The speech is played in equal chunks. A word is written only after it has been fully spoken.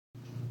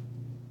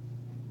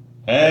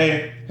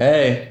Hey.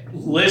 Hey.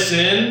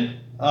 Listen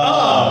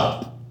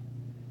up.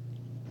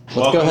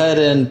 Let's go ahead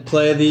and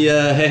play the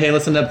Hey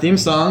Listen Up theme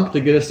song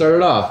to get us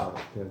started off.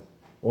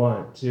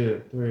 1,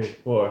 2, 3,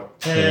 4.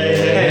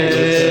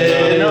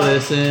 Hey,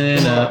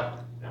 listen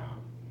up.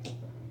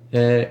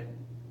 Hey.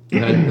 Go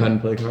ahead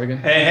and play the chord again.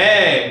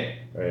 Hey.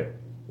 Alright,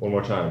 one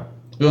more time.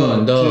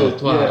 1, 2,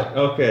 3. Yeah,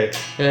 okay.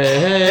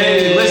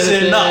 Hey,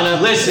 listen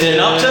up. Listen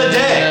up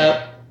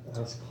today.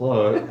 That's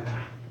close.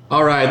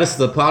 All right, this is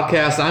the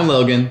podcast. I'm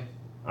Logan.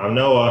 I'm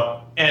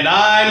Noah. And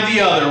I'm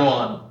the other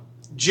one,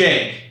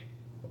 Jake.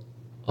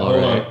 All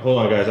right. Hold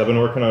on, guys. I've been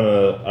working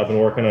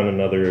on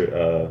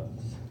another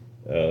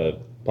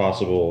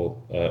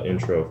possible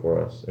intro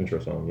for us. Intro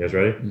song. You guys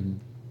ready? Mm-hmm.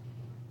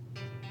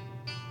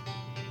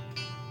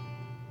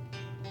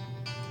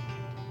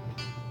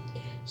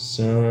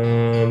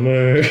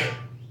 Summer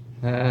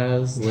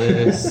Has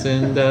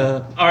listened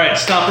up. All right,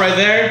 stop right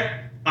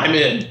there. I'm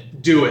in.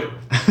 Do it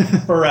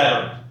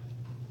forever.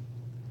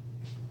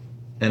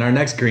 And our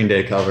next Green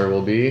Day cover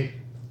will be.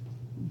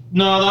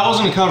 No, that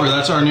wasn't a cover.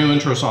 That's our new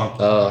intro song.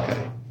 Oh,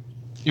 okay.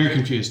 You're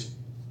confused.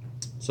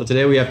 So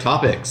today we have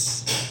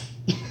topics.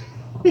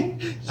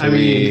 Should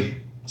we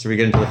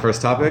get into the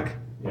first topic?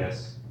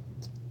 Yes.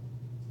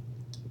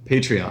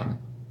 Patreon.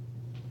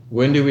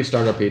 When do we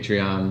start our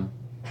Patreon?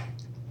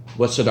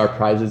 What should our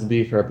prizes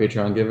be for our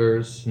Patreon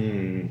givers?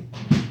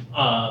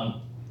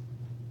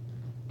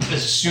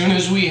 As soon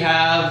as we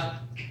have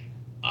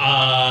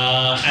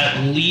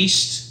at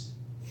least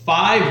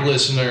 5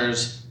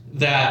 listeners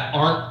that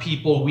aren't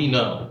people we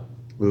know.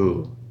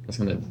 Ooh, that's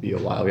gonna be a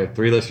while. We have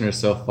 3 listeners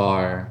so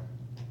far,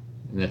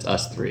 and it's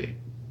us 3.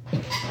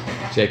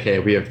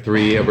 JK, we have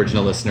 3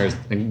 original listeners,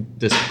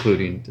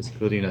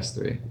 discluding us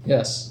 3.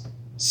 Yes.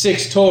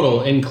 6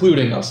 total,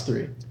 including us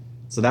 3.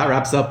 So that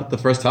wraps up the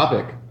first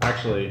topic.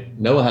 Actually,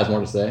 Noah has more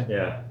to say.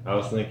 yeah. I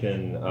was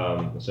thinking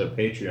instead of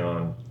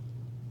Patreon,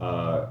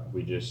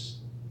 we just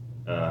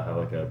have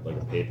like a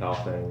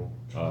PayPal thing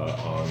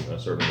on a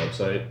certain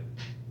website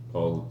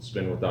called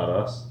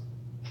spinwith.us,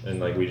 and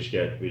like we just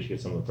get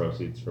some of the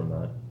proceeds from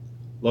that.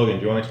 Logan,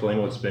 do you want to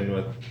explain what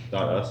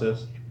spinwith.us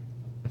is?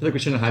 I feel like we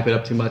shouldn't hype it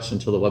up too much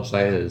until the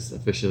website is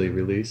officially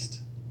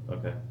released.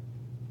 Okay.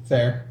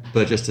 Fair.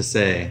 But just to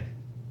say,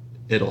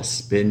 it'll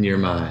spin your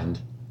mind.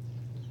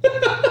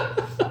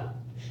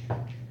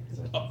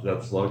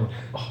 That's Logan.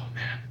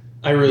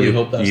 I really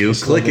hope that's You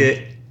the click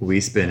slogan. it, we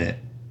spin it.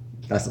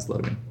 That's the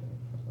slogan.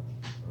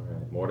 All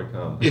right, more to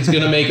come. It's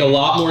going to make a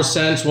lot more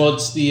sense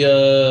once the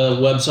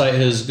website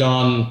has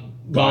gone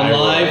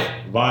live.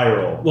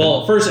 Viral.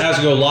 Well, first it has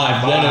to go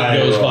live, then it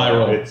goes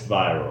viral. It's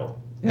viral.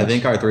 I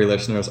think our 3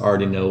 listeners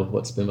already know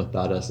what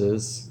spinwith.us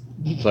is.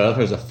 But if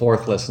there's a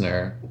 4th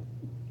listener,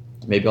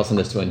 maybe I'll send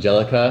this to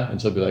Angelica, and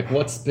she'll be like,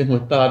 what's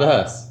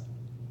spinwith.us?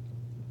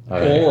 All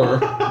right. Or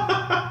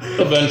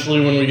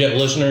eventually when we get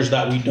listeners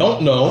that we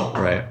don't know,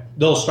 Right.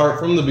 they'll start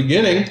from the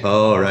beginning,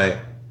 Oh, right.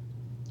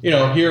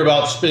 hear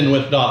about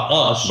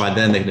spinwith.us. By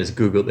then, they can just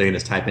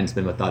type in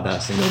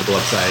spinwith.us and go to the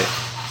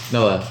website.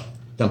 Noah,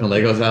 dumping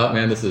Legos out,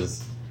 man.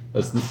 That's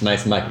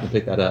nice mic. You can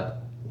pick that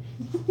up.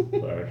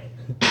 Sorry.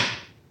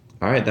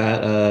 All right,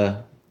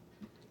 that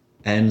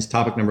ends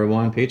topic number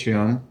 1,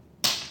 Patreon.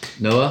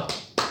 Noah,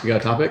 you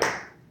got a topic?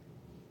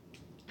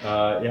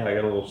 Yeah, I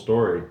got a little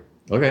story.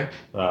 Okay.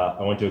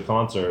 I went to a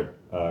concert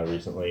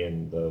recently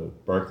in the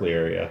Berkeley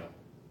area.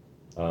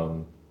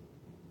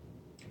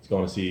 It's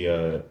going to see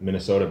a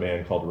Minnesota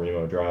band called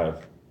Remo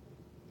Drive.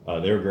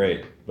 They were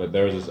great, but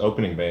there was this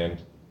opening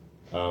band.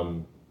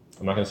 I'm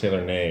not going to say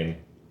their name,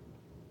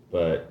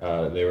 but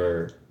they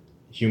were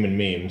human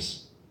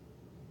memes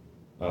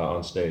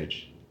on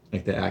stage.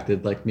 Like they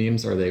acted like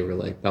memes, or they were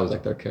like, that was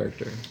like their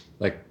character?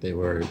 Like they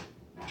were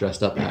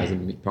dressed up as a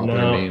proper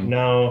meme?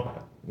 No,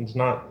 it's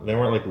not. They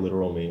weren't like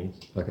literal memes.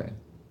 Okay.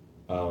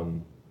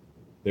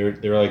 They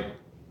were like,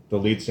 the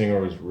lead singer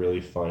was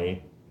really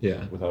funny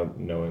Yeah. without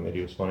knowing that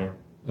he was funny.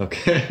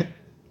 Okay.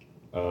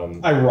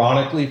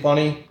 Ironically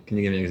funny. Can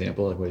you give me an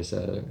example of what you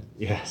said?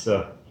 Yeah,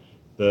 so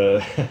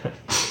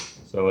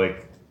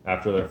like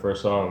after their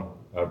first song,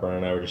 Brian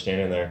and I were just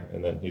standing there,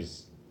 and then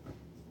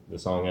the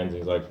song ends,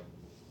 and he's like,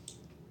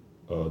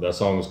 that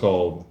song was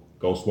called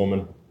Ghost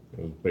Woman.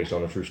 It was based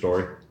on a true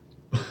story.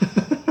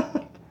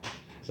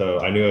 So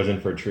I knew I was in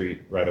for a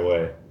treat right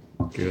away.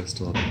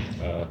 Ghost Woman.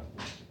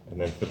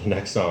 And then for the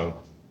next song,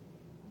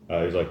 he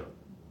was like,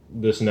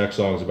 this next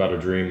song is about a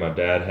dream my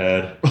dad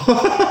had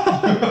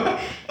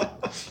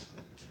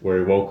where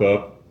he woke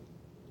up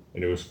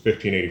and it was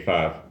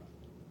 1585.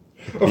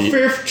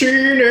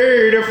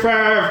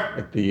 1585!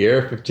 Like the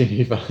year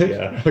 1585?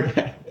 Yeah.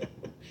 Okay.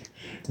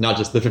 Not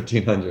just the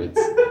 1500s.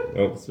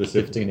 Nope,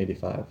 specific.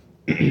 1585.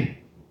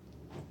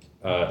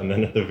 And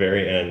then at the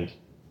very end,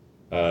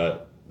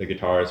 the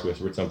guitarist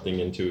whispered something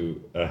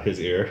into his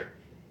ear,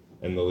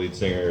 and the lead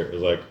singer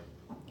was like,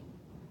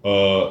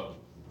 I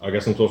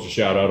guess I'm supposed to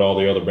shout out all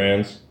the other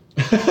bands.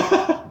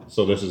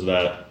 So this is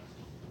that.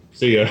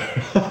 See ya.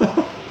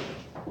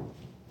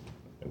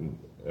 And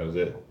that was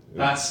it.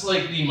 That's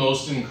like the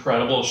most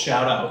incredible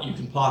shout out you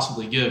can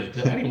possibly give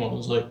to anyone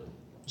who's like,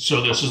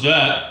 So this is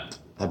that.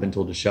 I've been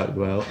told to shout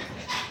you out.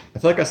 I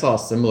feel like I saw a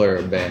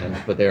similar band,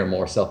 but they were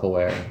more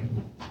self-aware.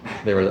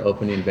 They were the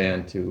opening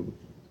band to.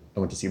 I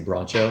went to see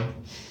Broncho.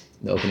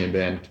 The opening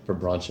band for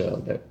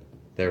Broncho.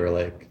 They were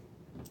like.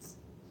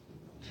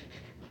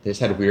 They just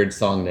had weird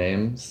song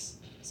names.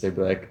 So they'd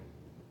be like,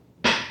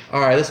 "All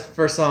right, this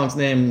first song's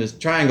name is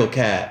Triangle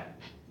Cat,"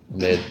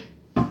 and they'd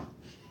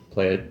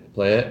play it,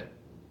 but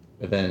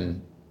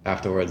then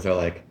afterwards they're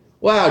like,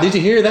 "Wow, did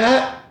you hear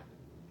that?"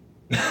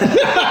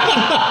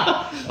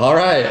 All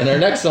right, and our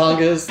next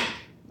song is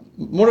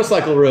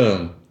Motorcycle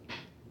Room.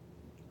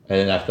 And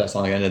then after that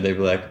song ended, they'd be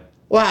like,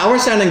 "Wow, we're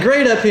sounding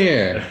great up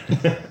here."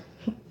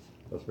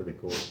 That's pretty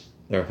cool.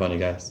 They were funny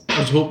guys. I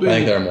was I hoping.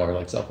 think they're more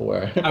like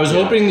self-aware. I was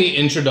hoping the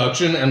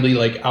introduction and the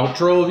like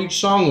outro of each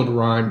song would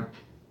rhyme.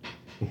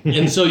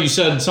 And so you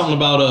said something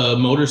about a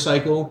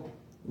motorcycle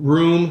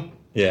room,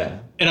 Yeah,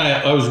 and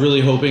I was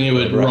really hoping it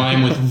would Right.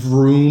 rhyme with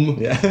vroom.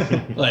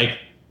 yeah. Like,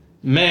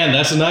 man,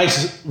 that's a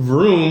nice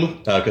vroom.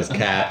 Because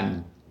cat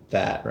and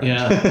that, right?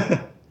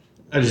 Yeah.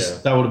 Yeah.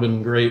 That would have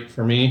been great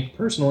for me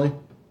personally.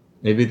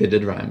 Maybe they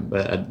did rhyme,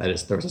 but I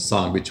just there was a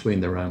song between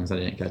the rhymes I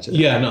didn't catch it.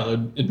 Yeah,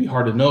 no, it'd be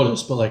hard to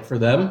notice, but like for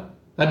them,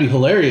 that'd be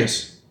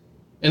hilarious.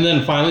 And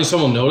then finally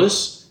someone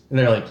noticed, and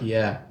they're like,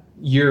 "Yeah,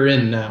 you're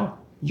in now.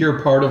 You're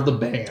part of the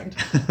band."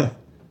 Yeah.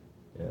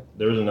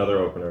 There was another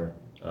opener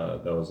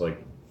that was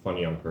like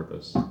funny on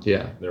purpose.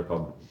 Yeah. They were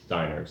called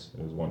Diners.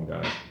 It was one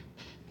guy.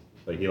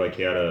 Like he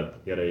had a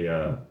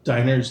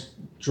Diners,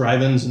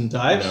 drive-ins, and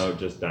dives. no,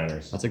 just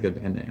Diners. That's a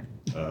good band name.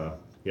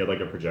 He had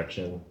like a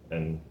projection,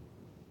 and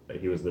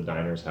he was the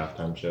Diners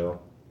halftime show.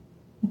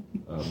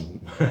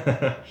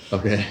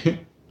 Okay.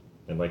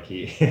 And like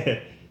he he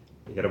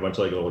had a bunch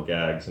of like little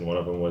gags, and one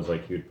of them was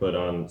like he would put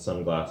on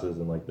sunglasses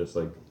and like this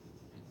like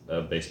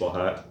baseball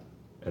hat,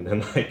 and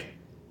then like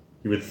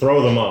he would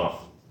throw them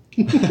off.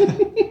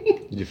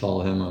 Did you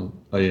follow him on?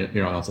 Oh,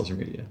 you're not on social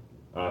media.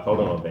 I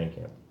followed him on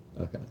Bandcamp.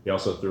 Okay. He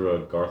also threw a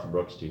Garth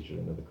Brooks t-shirt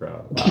into the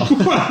crowd.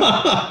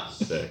 Wow.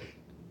 Sick.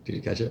 Did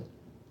you catch it?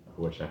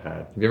 I wish I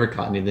had. Have you ever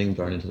caught anything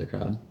thrown into the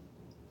crowd?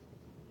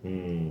 I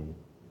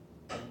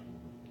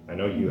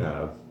know you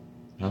have.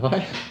 Have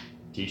I?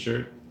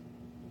 T-shirt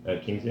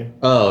at Kings game.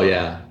 Oh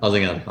yeah, I was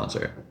thinking of the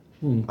concert.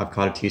 Hmm. I've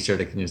caught a T-shirt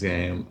at Kings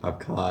game. I've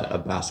caught a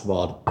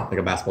basketball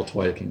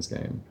toy at Kings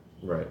game.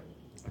 Right.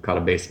 I've caught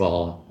a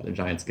baseball at a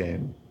Giants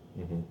game.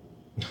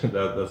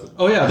 That's.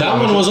 Oh yeah, that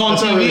one was on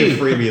That's TV. not really a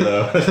freebie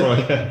though. That's more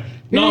like Here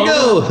No, you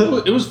go.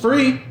 it was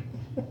free.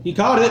 He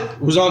caught it.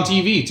 It was on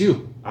TV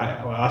too.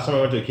 last time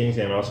I went to a Kings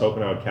game, I was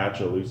hoping I would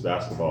catch a loose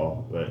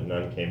basketball, but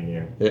none came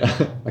near.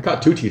 Yeah, I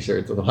caught 2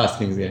 T-shirts at the last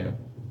Kings game.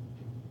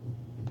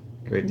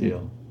 Great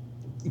deal.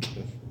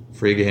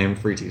 Free game,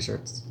 free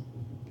T-shirts.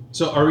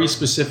 So are we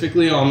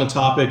specifically on the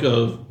topic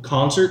of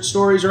concert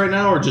stories right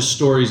now, or just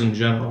stories in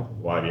general?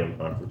 Why do you have a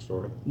concert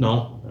story?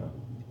 No. No.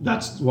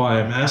 That's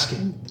why I'm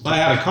asking. If I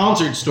had a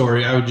concert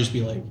story, I would just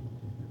be like,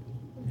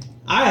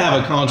 I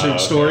have a concert Oh,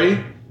 okay.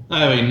 story. I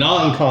have a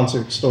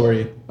non-concert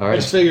story. All right. I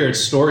just figure it's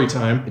story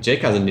time.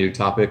 Jake has a new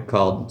topic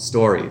called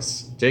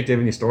stories. Jake, do you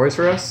have any stories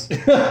for us?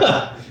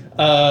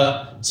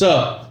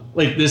 So,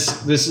 like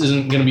this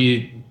isn't going to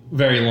be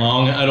very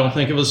long, I don't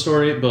think, of a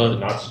story, but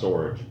Not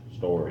storage.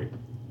 Story.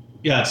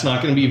 yeah, it's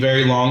not going to be a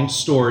very long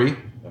story.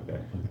 Okay.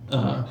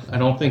 I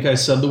don't think I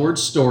said the word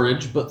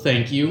storage, but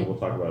thank you. We'll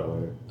talk about it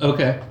later.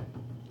 Okay.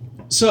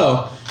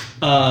 So,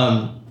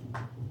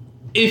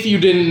 if you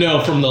didn't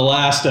know from the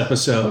last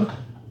episode,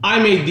 I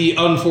made the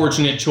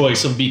unfortunate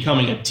choice of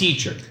becoming a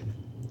teacher.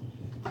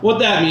 What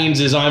that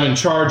means is I'm in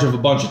charge of a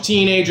bunch of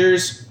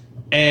teenagers,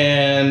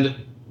 and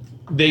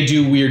they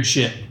do weird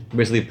shit.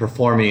 Basically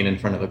performing in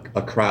front of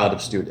a crowd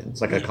of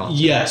students, like a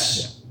concert.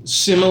 Yes,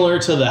 similar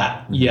to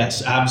that.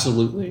 Yes,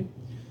 absolutely.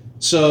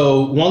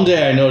 So one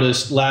day I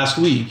noticed last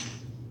week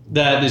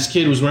that this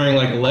kid was wearing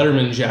like a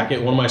Letterman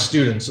jacket, one of my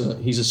students,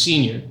 he's a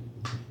senior.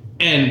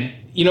 And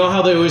you know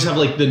how they always have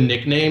like the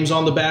nicknames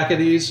on the back of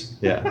these?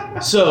 Yeah.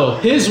 So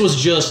his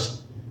was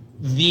just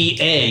the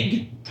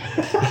Egg.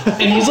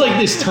 And he's like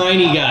this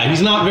tiny guy.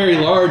 He's not very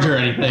large or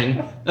anything.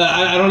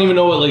 I don't even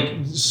know what like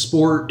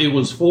sport it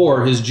was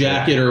for, his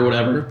jacket or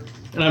whatever.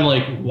 And I'm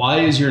like, why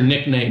is your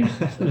nickname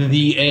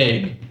the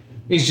Egg?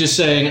 He's just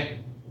saying,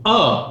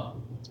 oh,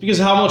 it's because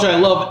of how much I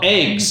love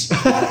eggs.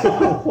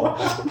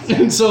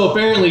 And so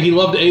apparently he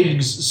loved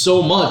eggs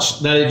so much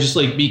that it just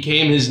like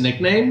became his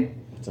nickname.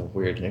 It's a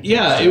weird nickname.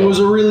 Yeah, it was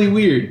a really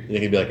weird. You think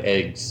it'd be like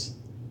eggs?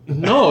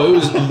 No, it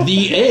was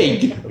the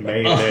Egg. The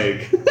main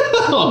egg.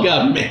 Oh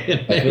god,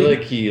 man. I feel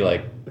like he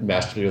like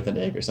masturbated with an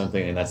egg or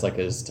something, and that's like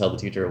his tell the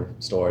teacher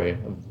story.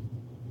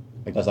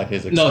 Like that's like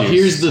his excuse. No,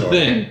 here's the story.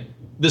 thing.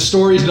 The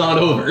story's not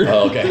over.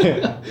 Oh,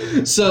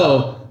 okay.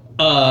 So,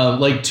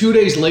 like 2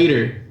 days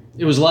later,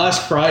 it was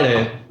last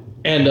Friday,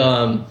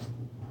 and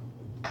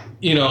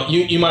you know,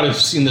 you might have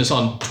seen this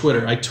on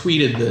Twitter. I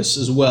tweeted this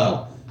as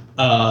well.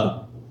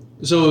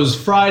 So it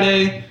was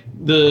Friday.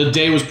 The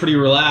day was pretty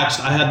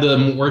relaxed. I had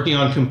them working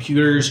on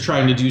computers,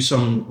 trying to do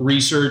some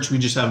research. We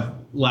just have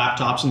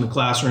laptops in the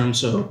classroom,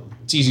 so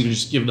it's easy to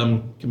just give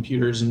them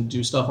computers and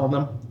do stuff on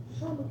them.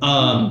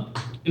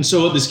 And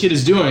so what this kid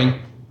is doing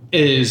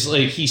is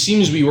like he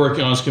seems to be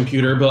working on his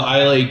computer, but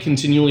I like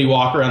continually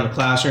walk around the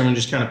classroom and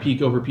just kind of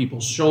peek over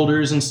people's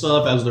shoulders and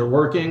stuff as they're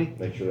working.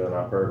 Make sure they're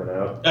not perving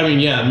out. I mean,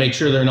 yeah, make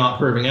sure they're not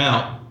perving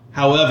out.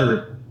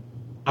 However,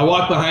 I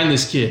walk behind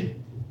this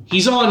kid.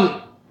 He's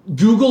on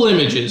Google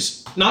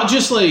Images, not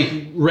just like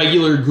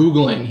regular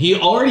Googling. He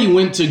already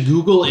went to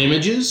Google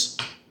Images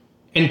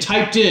and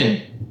typed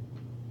in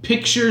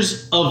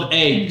pictures of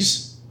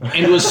eggs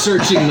and was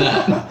searching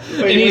them.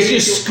 And he's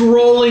just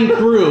scrolling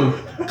through,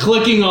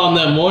 clicking on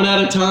them one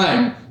at a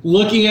time,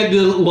 looking at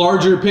the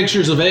larger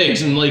pictures of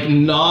eggs and like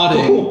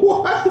nodding.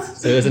 What?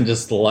 So he doesn't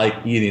just like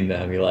eating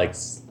them. He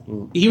likes.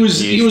 He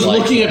was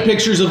looking at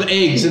pictures of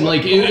eggs and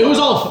like it was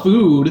all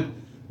food.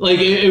 Like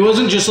it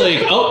wasn't just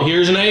like, oh,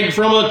 here's an egg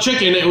from a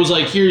chicken. It was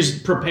like,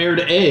 here's prepared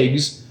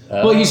eggs.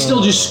 But he's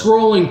still just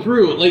scrolling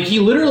through. Like he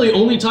literally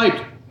only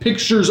typed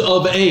pictures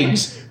of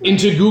eggs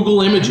into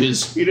Google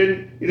Images. He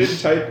didn't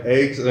type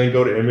eggs and then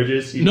go to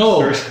images. He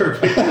No. searched for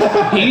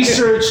pictures. He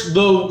searched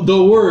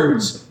the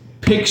words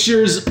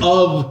pictures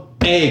of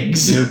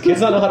eggs. Do kids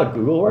not know how to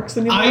Google works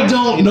anymore? I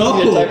don't You know.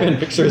 need to type in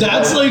pictures.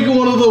 That's like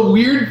one of the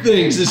weird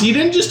things is he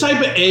didn't just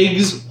type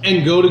eggs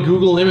and go to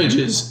Google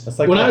Images. That's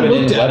like when I typing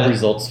in looked at web it,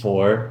 results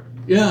for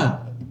yeah,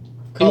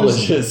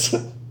 colleges.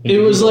 it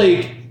was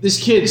like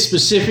this kid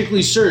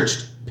specifically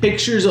searched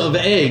pictures of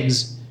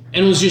eggs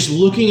and was just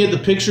looking at the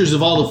pictures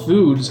of all the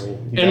foods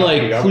and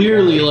like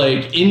clearly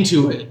like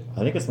into it.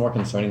 I think it's more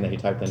concerning that he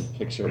typed in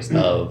pictures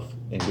of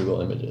in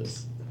Google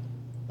Images.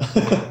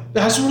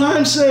 That's what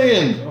I'm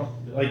saying.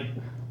 Like,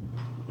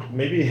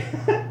 maybe.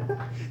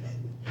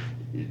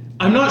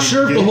 I'm not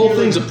sure if the whole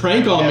thing's a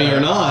prank on me or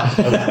not.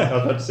 I was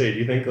about to say, do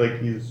you think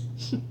like he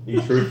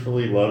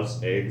truthfully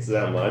loves eggs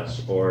that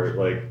much, or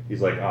like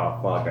he's like, oh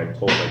fuck, I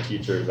told my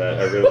teacher that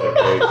I really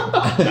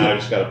like eggs. Now I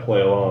just gotta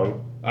play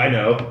along. I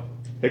know,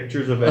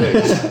 pictures of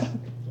eggs.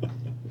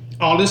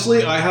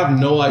 Honestly, I have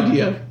no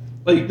idea.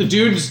 Like the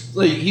dude's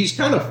like he's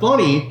kind of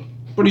funny,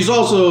 but he's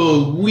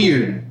also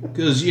weird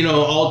because you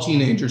know all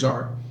teenagers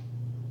are.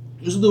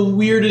 This is the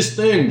weirdest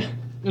thing.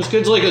 This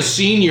kid's like a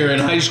senior in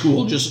high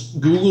school,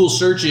 just Google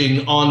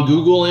searching on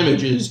Google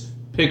Images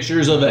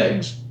pictures of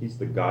eggs. He's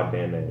the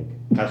goddamn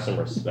egg. Have some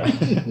respect.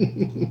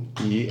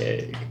 The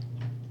egg.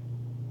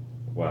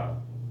 Wow,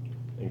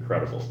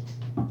 incredible.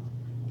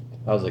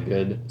 That was a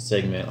good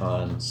segment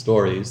on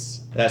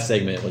stories. That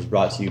segment was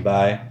brought to you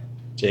by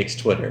Jake's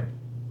Twitter.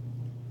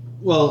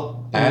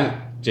 Well,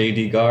 At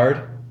JD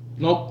Guard.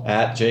 nope.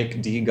 At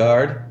Jake D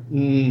Guard.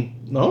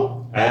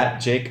 No, At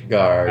Jake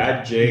Guard.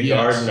 At J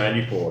Yes. Guard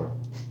 94.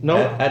 no.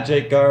 At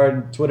Jake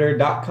Guard.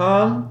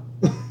 Twitter.com.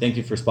 Thank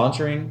you for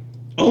sponsoring.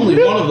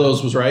 Only one of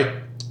those was right.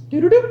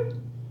 Doo-doo-doo.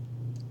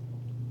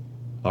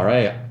 All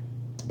right.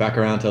 Back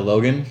around to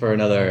Logan for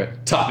another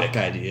topic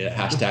idea.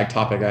 Hashtag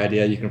topic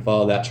idea. You can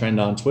follow that trend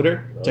on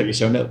Twitter. Check the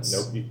show notes.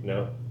 Nope.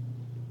 No.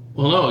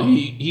 Well, no,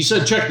 he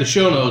said check the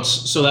show notes,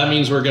 so that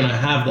means we're gonna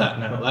have that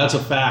now. That's a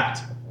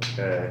fact.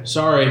 Okay.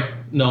 Sorry,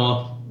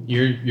 Noah,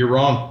 you're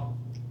wrong.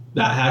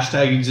 That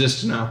hashtag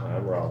exists now.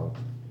 I'm wrong.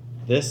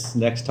 This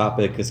next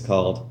topic is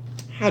called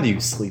How Do You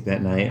Sleep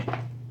at Night?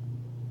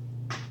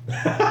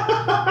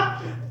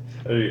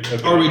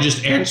 Okay. Are we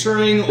just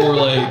answering or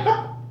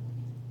like?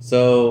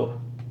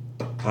 So,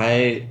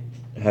 I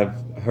have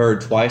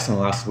heard twice in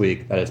the last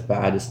week that it's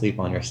bad to sleep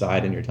on your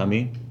side and your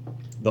tummy.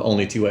 The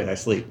only two ways I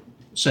sleep.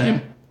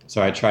 Same.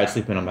 So I tried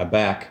sleeping on my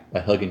back by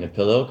hugging the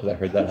pillow because I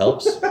heard that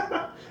helps.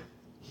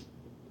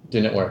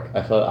 Didn't work.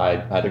 I felt I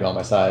had to go on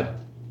my side.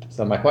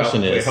 So my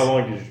question Wait, is, how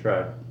long did you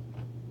try?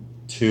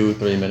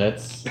 2-3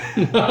 minutes.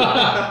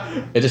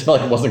 It just felt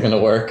like it wasn't going to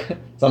work.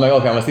 So I'm like,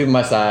 okay, I'm going to sleep on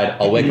my side.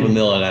 I'll wake up in the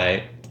middle of the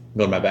night,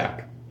 go to my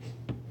back.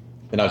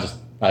 And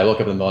I woke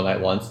up in the middle of the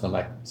night once, and I'm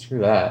like, screw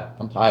that.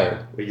 I'm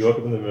tired. Wait, you woke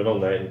up in the middle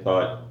of the night and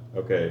thought,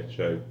 okay,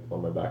 should I go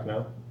on my back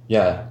now?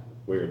 Yeah.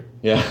 Weird.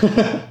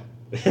 Yeah.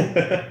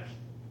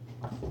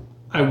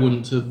 I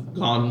wouldn't have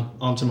gone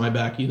onto my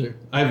back either.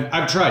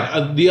 I've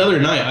tried. The other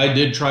night I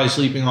did try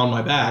sleeping on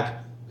my back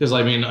because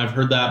I mean I've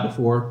heard that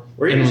before.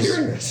 Where are and you it was-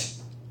 hearing this?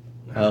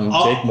 Jake I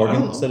don't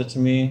Morgan know. said it to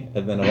me,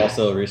 and then I'm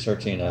also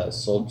researching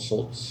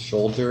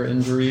shoulder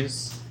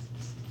injuries.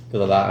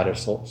 Because of that, I had a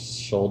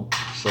shoulder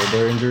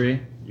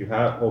injury. You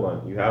have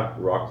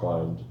rock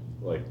climbed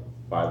like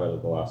 5 out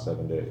of the last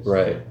 7 days.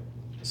 Right.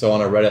 So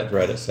on a Reddit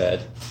thread, it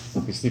said,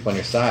 if you sleep on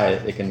your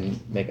side, it can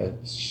make a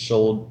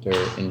shoulder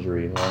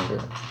injury longer.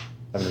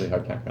 I have a really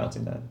hard time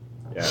pronouncing that.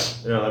 Yeah.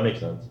 No, that makes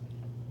sense.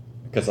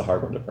 Because it's a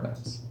hard word to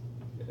pronounce.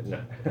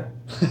 No.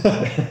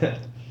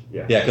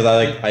 Yeah, because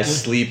I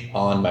sleep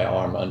on my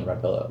arm under my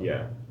pillow.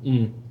 Yeah.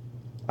 Mm.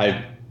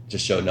 I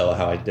just showed Noah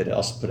how I did it. I'll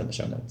just put it in the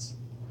show notes.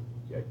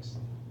 Yikes.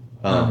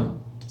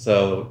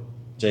 So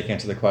Jake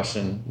answered the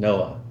question,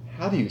 Noah,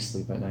 how do you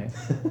sleep at night?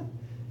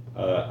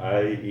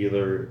 I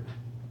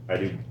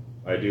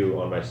do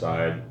on my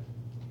side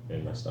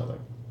and my stomach.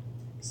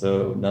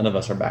 So none of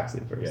us are back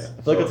sleepers. Yeah.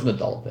 I feel like it's an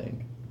adult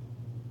thing.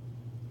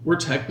 We're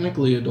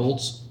technically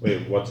adults.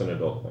 Wait, what's an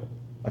adult thing?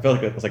 I feel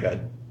like it's like a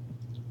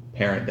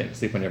parent thing.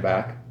 Sleep on your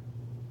back.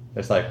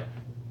 It's like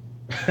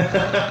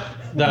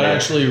That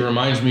actually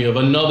reminds me of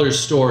another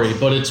story,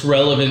 but it's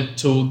relevant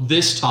to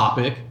this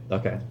topic.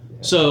 Okay.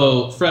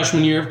 So,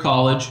 freshman year of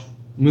college,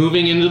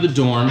 moving into the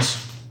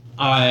dorms,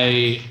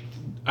 I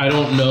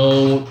don't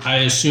know. I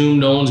assume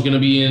no one's gonna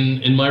be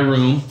in my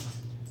room,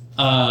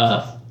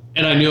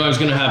 and I knew I was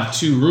gonna have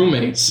 2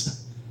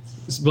 roommates,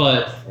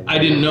 but I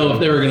didn't know if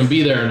they were gonna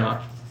be there or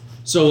not.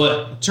 So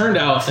what turned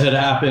out had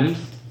happened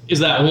is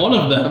that one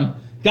of them,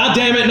 God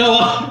damn it,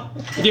 Noah,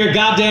 with your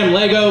goddamn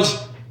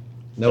Legos.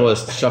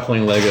 Noah's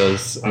shuffling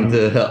Legos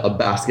into a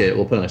basket.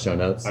 We'll put in the show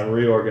notes. I'm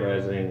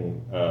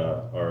reorganizing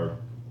our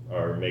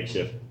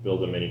makeshift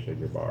build a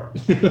minifigure bar.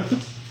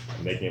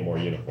 I'm making it more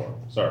uniform.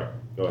 Sorry,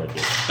 go ahead,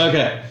 Jake.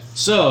 Okay,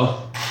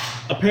 so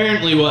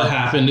apparently what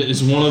happened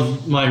is one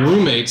of my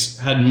roommates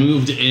had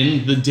moved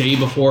in the day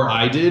before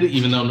I did,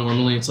 even though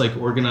normally it's like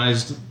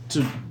organized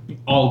to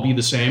all be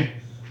the same.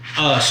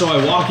 So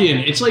I walk in,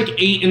 it's like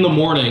 8 in the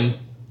morning,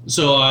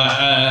 so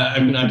I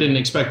mean, I didn't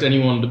expect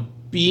anyone to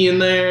be in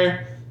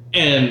there,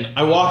 and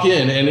I walk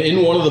in, and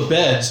in one of the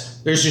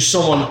beds, there's just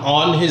someone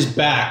on his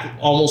back,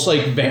 almost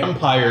like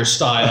vampire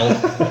style,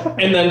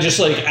 and then just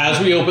like, as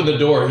we open the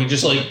door, he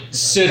just like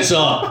sits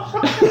up,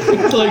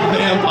 like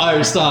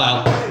vampire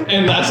style,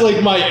 and that's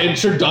like my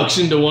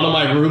introduction to one of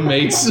my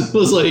roommates,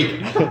 was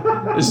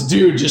like, this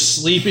dude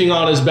just sleeping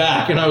on his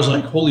back, and I was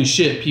like, holy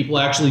shit, people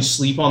actually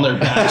sleep on their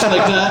backs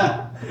like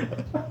that?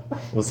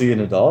 Was he an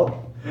adult?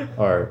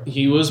 Or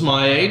He was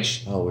my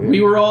age. Oh, weird.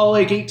 We were all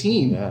like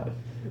 18. yeah,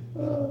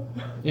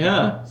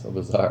 Yeah. so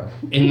bizarre.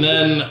 And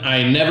then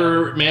I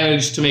never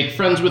managed to make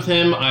friends with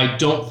him. I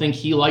don't think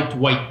he liked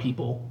white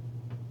people.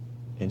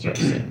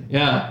 Interesting.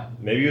 Yeah.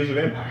 Maybe he was a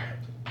vampire.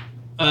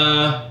 No,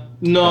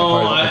 Vampires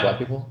don't like I black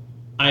people?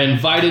 I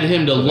invited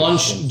him to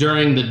lunch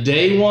during the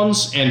day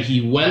once, and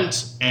he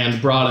went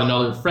and brought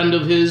another friend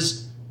of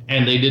his,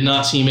 and they did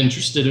not seem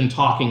interested in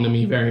talking to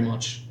me very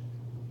much.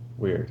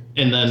 Weird.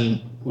 And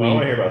then Well, I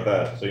want to hear about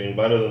that. So you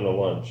invited them to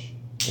lunch.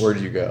 Where'd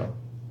you go?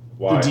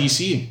 Why? the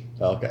DC.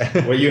 Oh, okay.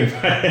 What you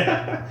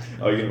invited?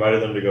 Oh, you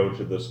invited them to go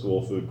to the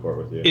school food court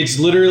with you. It's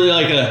literally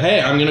like a,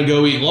 hey, I'm gonna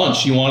go eat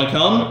lunch. You want to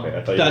come? Okay,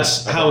 I thought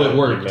That's I how thought it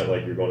worked. You meant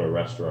like you're going to a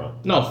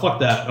restaurant. No, fuck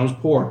that. I was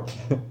poor.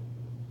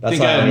 That's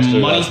Think how I I had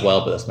understood money? it as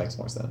well, but this makes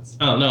more sense.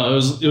 Oh no, it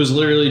was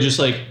literally just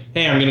like,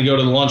 hey, I'm gonna go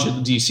to the lunch at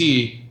the DC.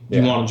 Do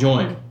you Yeah. want to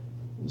join?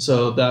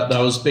 So that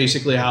was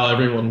basically how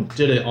everyone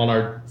did it on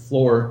our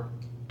floor.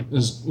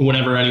 Is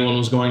whenever anyone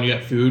was going to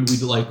get food,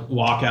 we'd like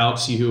walk out,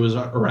 see who was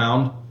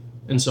around,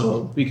 and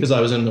so because I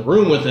was in the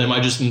room with him, I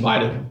just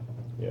invited him.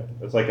 Yeah,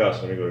 it's like us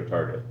when we go to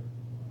Target.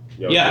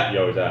 You always, Yeah. You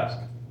always ask.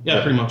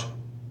 Yeah, pretty much.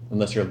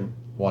 Unless you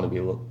want to be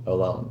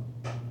alone.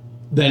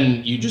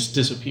 Then you just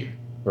disappear.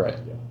 Right.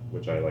 Yeah,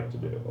 which I like to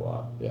do a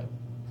lot.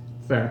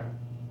 Fair.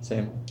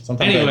 Same.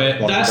 Sometimes Anyway, I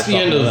want to that's go the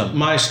talk end to of them.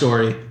 my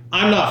story.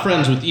 I'm not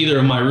friends with either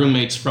of my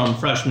roommates from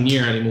freshman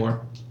year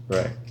anymore.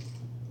 Right.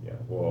 Yeah,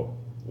 well,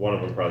 one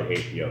of them probably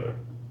ate the other.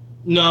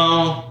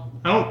 No,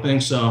 I don't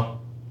think so.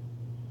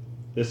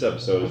 This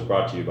episode is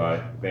brought to you by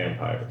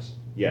vampires.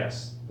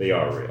 Yes, they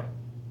are real.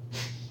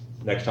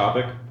 Next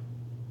topic.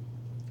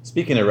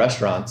 Speaking of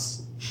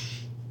restaurants,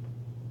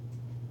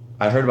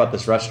 I heard about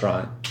this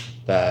restaurant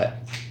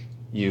that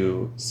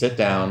you sit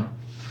down,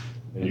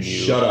 And you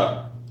You- shut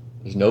up.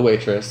 there's no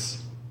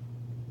waitress,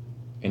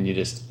 and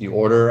you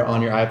order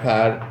on your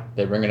iPad,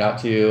 they bring it out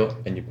to you,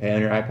 and you pay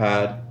on your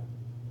iPad.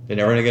 They're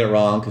never gonna get it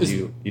wrong because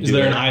you Is do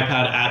there it. an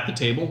iPad at the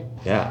table?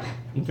 Yeah.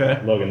 Okay.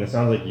 Logan, this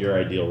sounds like your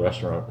ideal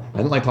restaurant. I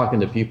don't like talking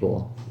to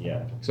people,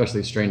 Yeah.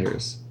 especially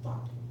strangers.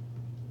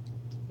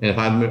 And if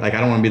I'm like,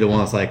 I don't want to be the one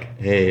that's like,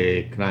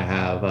 hey, can I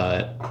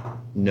have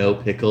no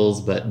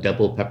pickles but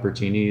double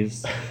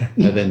pepperoncinis?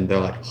 And then they're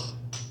like, "Ugh,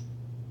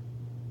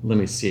 let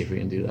me see if we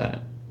can do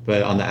that.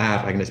 But on the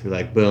app, I can just be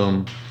like,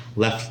 boom,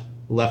 left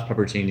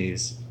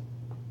pepperoncinis,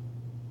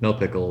 no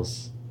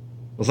pickles.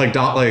 It's like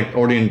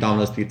ordering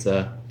Domino's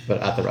pizza,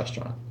 but at the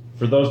restaurant.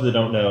 For those that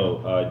don't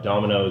know,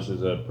 Domino's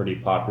is a pretty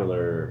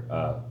popular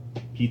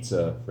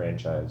pizza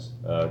franchise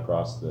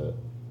across the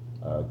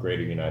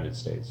greater United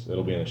States.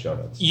 It'll be in the show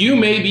notes. You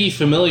may be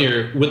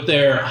familiar with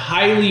their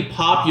highly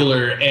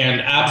popular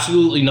and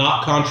absolutely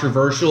not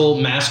controversial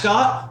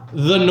mascot,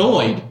 the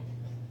Noid.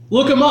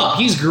 Look him up.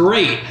 He's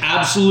great.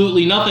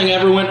 Absolutely nothing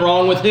ever went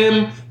wrong with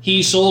him.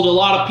 He sold a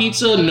lot of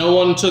pizza. No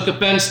one took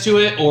offense to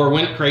it or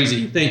went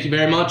crazy. Thank you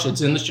very much.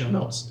 It's in the show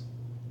notes.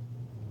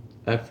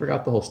 I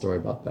forgot the whole story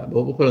about that,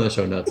 but we'll put it in the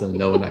show notes and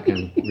no one that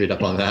can read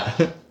up on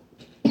that.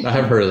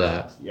 I've heard of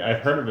that. Yeah,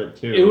 I've heard of it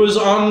too. It was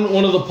on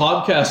one of the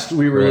podcasts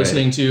we were Right.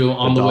 listening to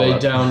on the way Dollar.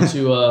 down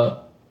to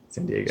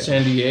San Diego.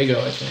 San Diego,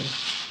 I think.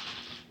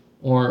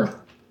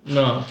 Or,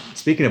 no.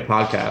 Speaking of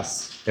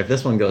podcasts, if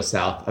this one goes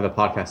south, I have a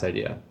podcast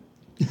idea.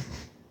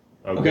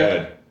 Oh, Okay.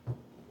 good.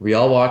 We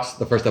all watched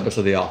the first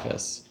episode of The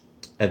Office,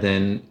 and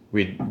then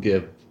we'd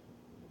give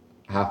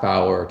a half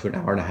hour to an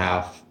hour and a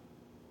half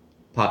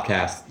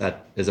podcast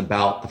that is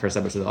about the first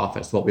episode of The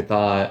Office. What we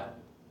thought,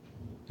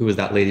 who was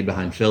that lady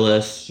behind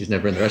Phyllis? She's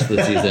never in the rest of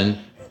the season,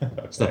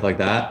 stuff like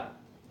that.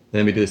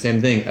 Then we do the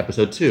same thing,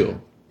 episode 2.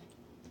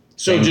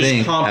 So Same just thing,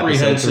 episode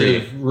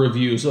comprehensive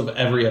reviews of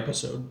every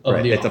episode of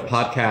Right. The It's a Office.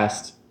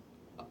 podcast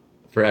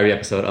for every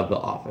episode of The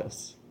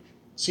Office.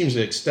 Seems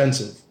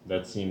extensive.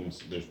 That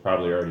seems there's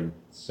probably already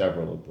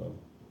several of them.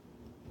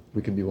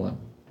 We could be one.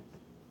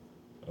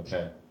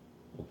 Okay.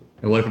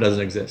 And what if it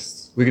doesn't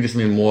exist? We could do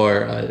something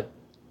more, a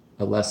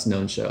less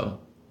known show.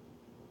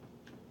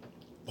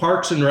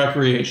 Parks and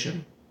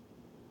Recreation.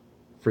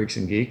 Freaks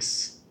and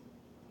Geeks.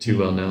 Too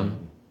well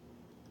known.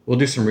 We'll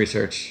do some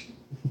research.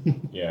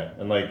 Yeah,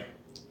 and like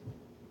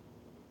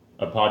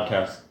a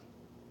podcast,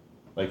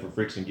 like for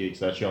Freaks and Geeks,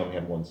 that show only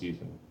had one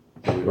season.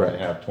 So we Right. only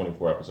have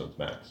 24 episodes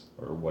max,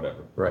 or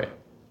whatever. Right.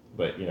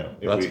 But you know,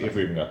 That's if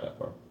we even got that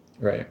far,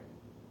 Right.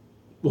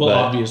 Well, But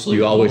obviously.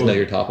 you always know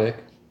your topic.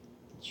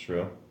 it's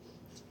true.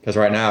 Because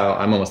right now,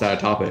 I'm almost out of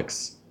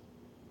topics.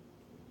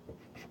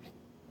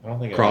 I don't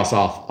think Cross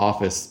off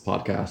Office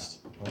podcast.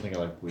 I don't think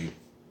I like Puig.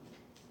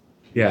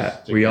 Yeah,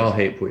 we all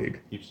hate Puig.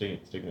 Keep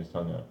sticking his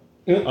tongue out.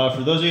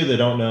 For those of you that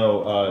don't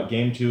know,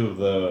 Game 2 of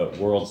the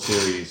World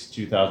Series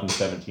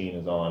 2017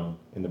 is on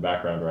in the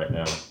background right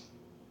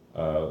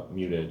now,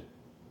 muted,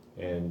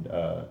 and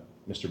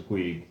Mr.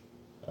 Puig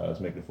is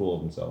making a fool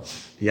of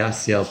himself.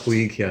 Yasiel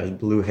Puig, he has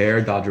blue hair,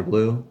 Dodger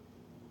blue.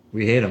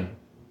 We hate him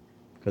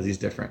because he's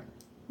different.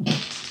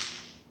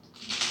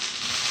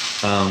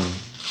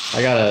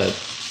 I got a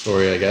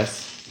story, I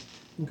guess,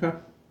 Okay.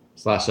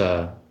 slash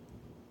a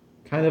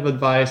kind of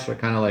advice, or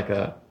kind of like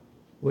a,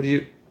 what do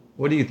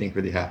you think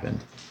really happened?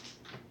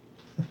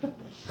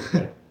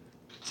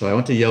 So I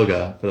went to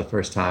yoga for the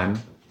first time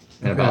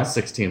in Okay. about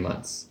 16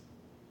 months.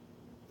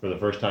 For the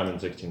first time in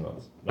 16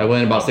 months. I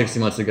went about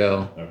 16 months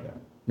ago, Okay.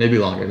 maybe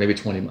longer, maybe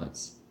 20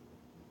 months.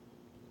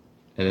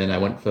 And then I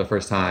went for the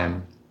first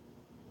time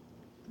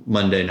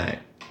Monday night.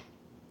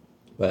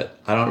 But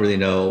I don't really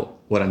know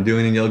what I'm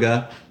doing in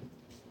yoga.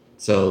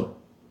 So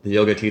the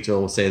yoga teacher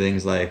will say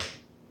things like,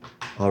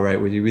 all right,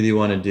 what you really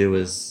want to do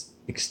is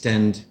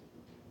extend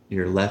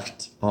your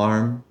left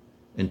arm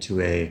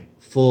into a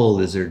full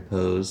lizard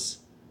pose.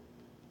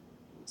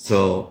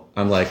 So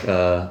I'm like,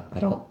 I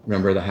don't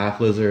remember the half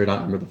lizard, I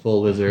don't remember the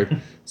full lizard.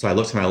 So I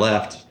looked to my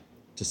left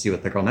to see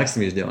what the girl next to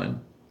me is doing.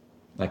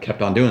 I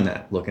kept on doing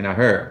that, looking at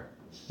her,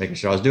 making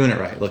sure I was doing it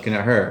right, looking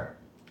at her,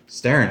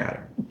 staring at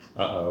her.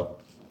 Uh-oh.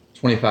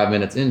 25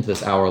 minutes into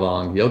this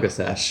hour-long yoga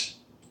sesh,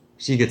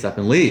 she gets up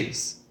and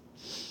leaves.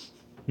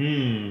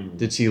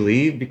 Did she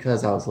leave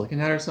because I was looking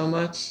at her so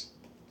much?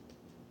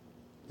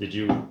 Did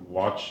you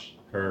watch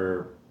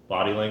her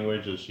body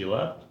language as she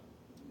left?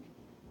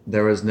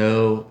 There was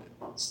no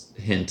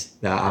hint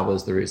that I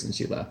was the reason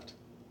she left,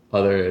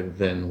 other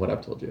than what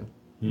I've told you.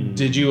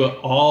 Did you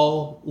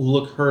all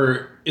look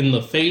her in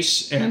the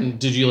face, and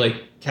did you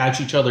like catch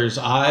each other's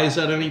eyes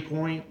at any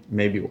point?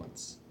 Maybe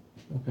once.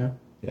 Okay.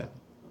 Yeah.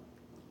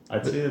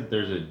 I'd say that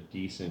there's a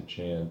decent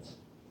chance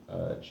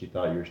she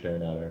thought you were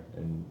staring at her,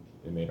 and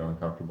it made her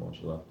uncomfortable when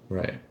she left.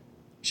 Right.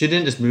 She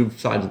didn't just move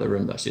sides of the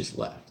room, though. She just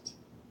left.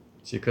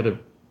 She could have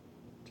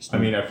just... I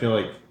mean, I feel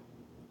like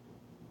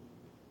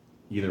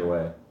either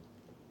way.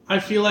 I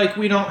feel like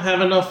we don't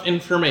have enough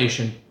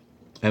information.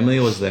 Emily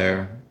was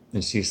there,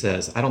 and she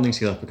says, I don't think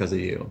she left because of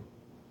you.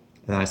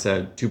 And I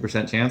said,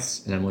 2%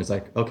 chance? And Emily's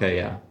like, okay,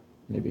 yeah,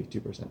 maybe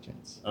 2%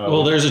 chance.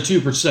 Well, there's a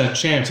 2%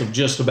 chance of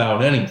just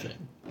about anything.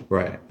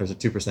 Right. There's a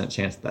 2%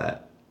 chance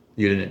that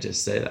you didn't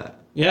just say that.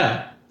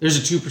 Yeah, there's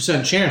a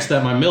 2% chance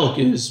that my milk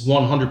is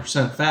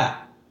 100%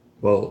 fat.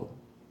 Whoa.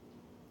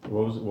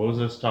 What was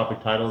this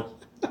topic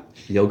titled?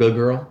 Yoga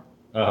girl?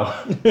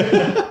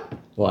 Oh.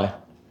 Why?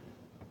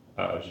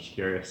 I was just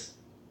curious.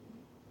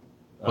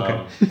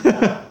 Okay.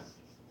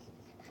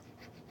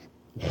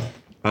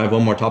 I have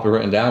one more topic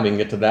written down. We can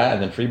get to that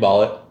and then free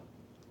ball it.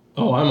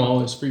 Oh, I'm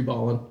always free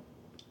balling.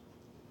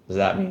 Does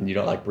that mean you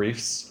don't like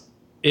briefs?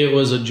 It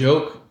was a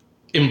joke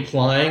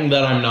implying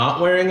that I'm not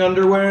wearing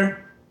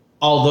underwear,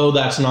 although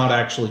that's not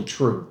actually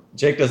true.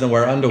 Jake doesn't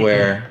wear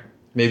underwear.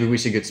 Maybe we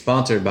should get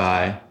sponsored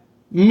by...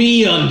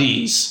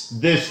 MeUndies.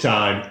 This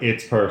time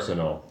it's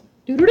personal.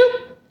 Doo-doo-doo.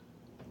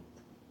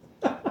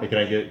 Hey, can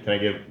I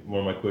give one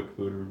of my quick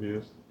food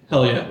reviews?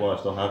 Hell yeah. While I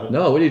still have it.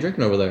 No, what are you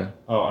drinking over there?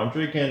 Oh, I'm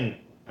drinking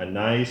a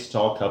nice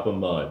tall cup of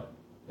mud,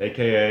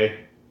 aka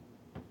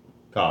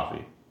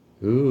coffee.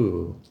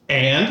 Ooh.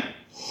 And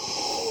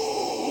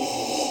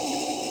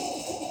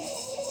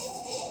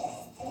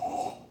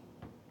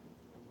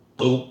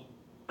oh,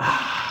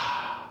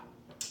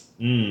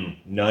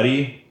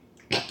 Nutty.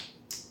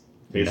 Tastes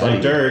Nutty.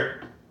 like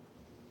dirt.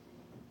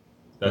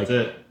 That's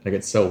Like- it. Like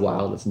it's so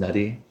wild, it's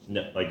nutty.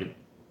 Like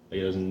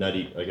it was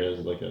nutty. Like it was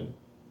like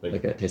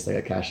Like it tastes like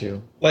a cashew.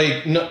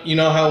 like you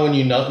know how when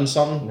you nut in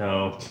something?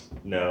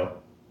 no.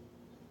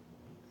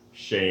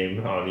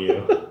 Shame on you.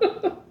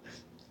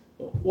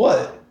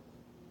 What?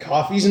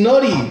 Coffee's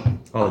nutty.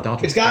 Oh, the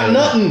doctor. It's got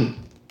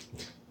nothing.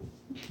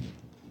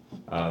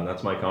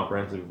 That's my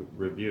comprehensive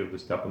review of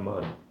this cup of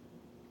mud.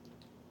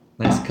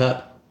 Nice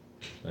cup.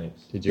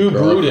 Thanks. Did your Who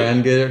brewed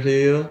girlfriend get it to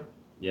you?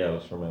 Yeah, it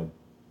was for my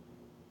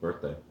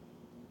birthday.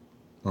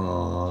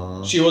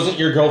 Aww. She wasn't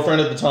your girlfriend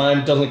at the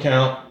time. Doesn't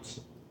count.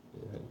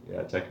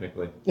 Yeah,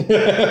 technically.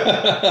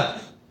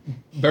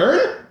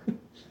 Burn?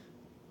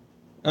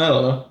 I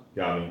don't know.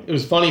 Got me. It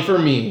was funny for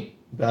me.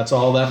 That's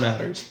all that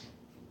matters.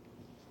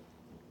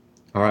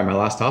 All right, my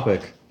last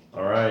topic.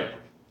 All right.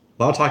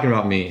 A lot of talking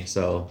about me,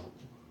 so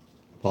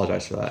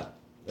apologize for that.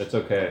 That's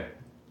okay.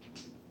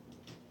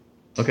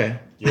 Okay.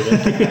 You're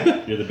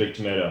the big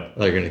tomato.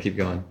 Oh, you're gonna keep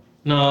going.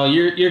 No,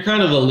 you're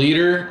kind of the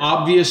leader,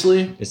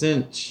 obviously.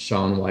 Isn't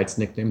Sean White's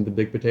nickname the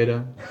Big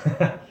Potato?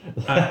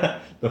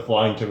 The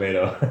flying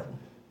tomato.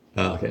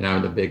 Oh, okay. Now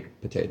I'm the Big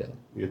Potato.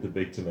 You're the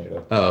big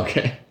tomato. Oh,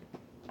 okay.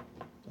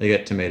 I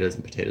get tomatoes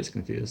and potatoes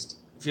confused.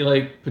 I feel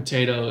like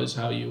potato is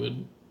how you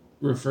would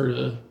refer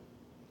to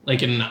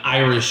like an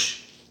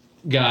Irish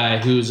guy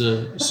who's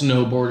a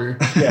snowboarder.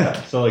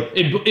 Yeah. So like.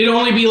 It'd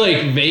only be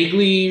like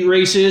vaguely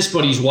racist,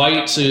 but he's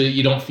white, so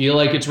you don't feel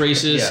like it's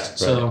racist. Yeah,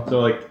 so So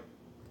like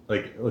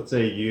let's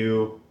say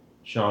you,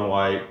 Sean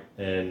White,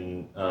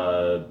 and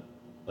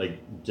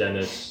like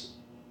Dennis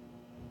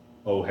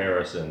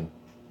O'Harrison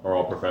are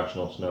all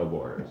professional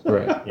snowboarders.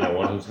 Right. You know,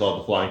 one of them's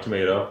called the Flying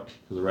Tomato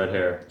because of red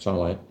hair. Sean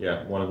White.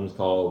 Yeah, one of them's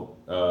called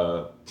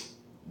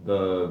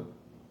the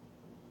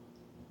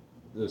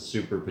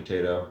Super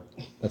Potato.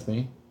 That's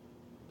me?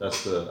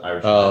 That's the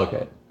Irish. Oh, guy.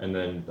 okay. And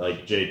then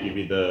like Jake, you'd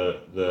be the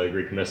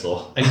Greek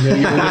missile. I knew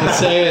you were gonna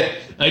say it.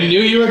 I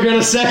knew you were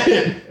gonna say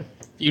it. If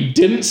you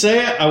didn't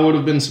say it, I would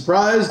have been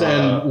surprised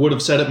and would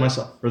have said it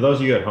myself. For those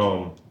of you at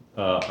home,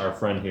 our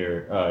friend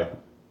here,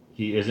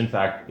 he is in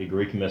fact a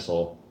Greek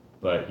missile,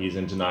 but he's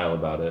in denial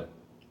about it.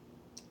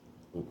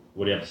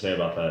 What do you have to say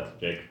about that,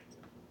 Jake?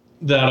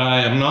 That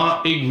I am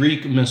not a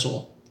Greek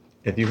missile.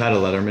 If you had a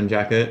Letterman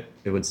jacket,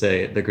 it would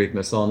say the Greek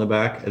missile on the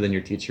back, and then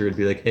your teacher would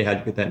be like, "Hey, how'd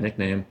you get that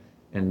nickname?"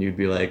 And you'd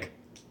be like,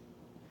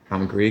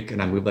 "I'm Greek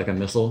and I move like a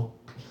missile."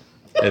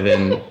 And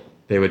then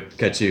they would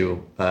catch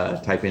you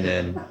typing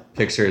in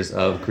pictures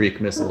of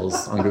Greek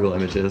missiles on Google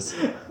Images.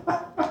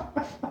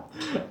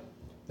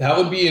 That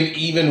would be an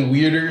even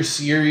weirder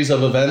series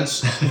of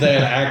events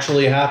than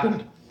actually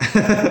happened.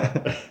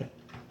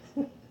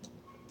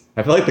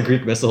 I feel like the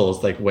Greek missile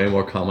is like way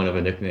more common of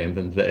a nickname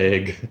than the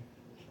egg.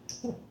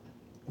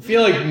 I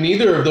feel like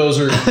neither of those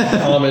are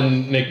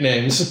common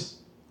nicknames.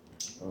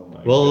 Oh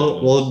my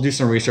We'll do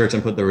some research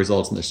and put the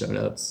results in the show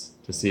notes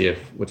to see if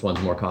which one's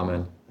more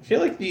common. I feel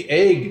like the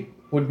egg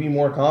would be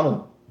more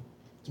common,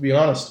 to be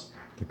honest.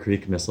 The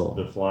Greek missile.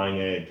 The flying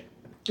egg.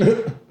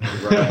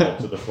 Rival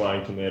to the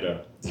flying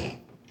tomato.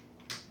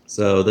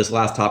 So this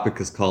last topic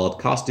is called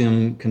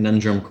Costume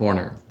Conundrum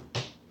Corner.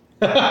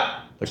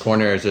 The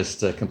corner is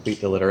just a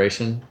complete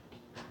alliteration.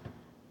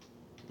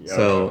 Yeah,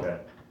 So- okay.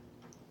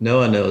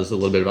 Noah knows a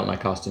little bit about my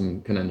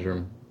costume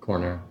conundrum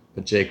corner,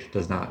 but Jake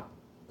does not.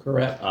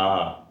 Correct.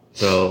 Ah,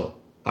 So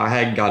I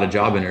had got a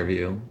job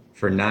interview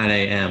for 9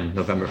 a.m.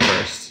 November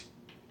 1st,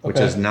 which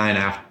Okay. is 9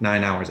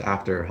 hours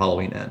after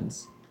Halloween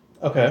ends.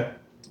 Okay.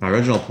 My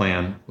original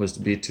plan was to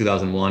be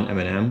 2001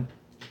 Eminem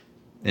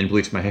and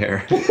bleach my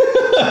hair.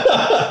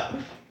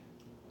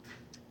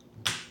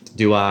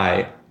 Do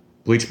I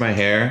bleach my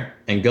hair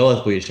and go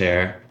with bleached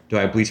hair? Do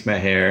I bleach my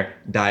hair,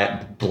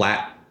 dye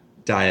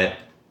it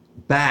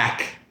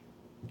back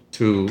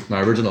to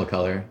my original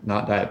color,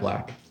 not dye it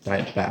black, dye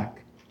it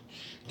back?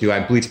 Do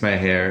I bleach my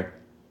hair,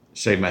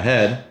 shave my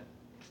head,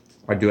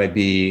 or do I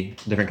be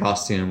a different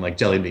costume like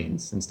jelly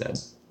beans instead?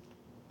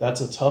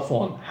 That's a tough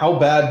one. How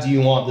bad do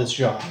you want this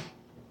job?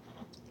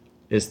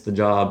 It's the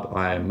job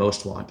I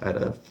most want out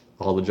of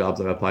all the jobs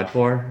I've applied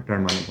for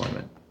during my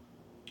employment.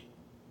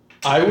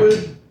 I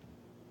would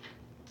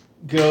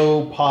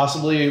go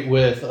possibly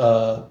with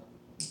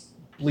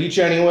bleach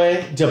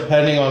anyway,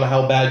 depending on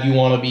how bad you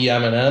want to be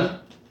Eminem.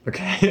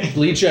 Okay.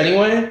 Bleach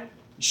anyway,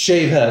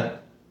 shave head.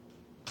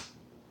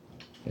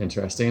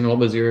 Interesting. What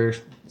was your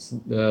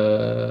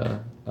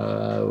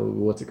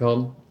what's it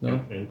called?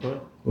 No. input?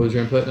 What was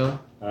your input? No.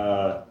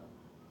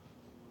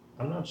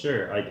 I'm not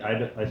sure.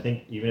 I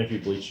think even if you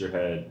bleach your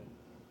head,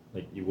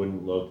 like you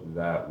wouldn't look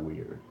that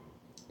weird.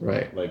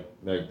 Right. Like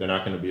they're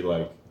not going to be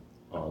like,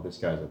 oh, this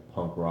guy's a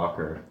punk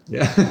rocker.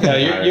 Yeah.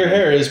 Yeah, your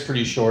hair is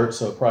pretty short,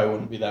 so it probably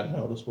wouldn't be that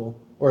noticeable.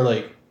 Or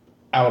like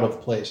out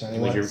of place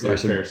anyway. Like you're So I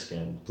should- fair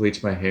skinned.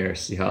 Bleach my hair,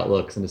 see how it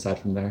looks, and decide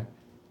from there.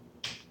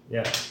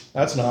 Yeah.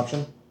 That's an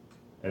option.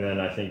 And then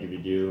I think if you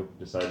do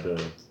decide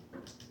to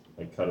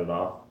like cut it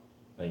off,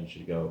 I think you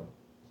should go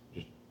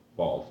just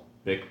bald,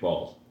 big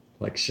bald.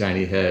 Like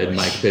shiny head,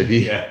 Mike Bibby.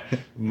 Yeah,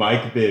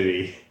 Mike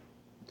Bibby.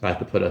 Do I have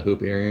to put a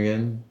hoop earring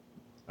in?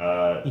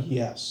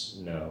 Yes.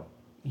 No.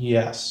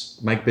 Yes.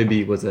 Mike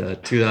Bibby was a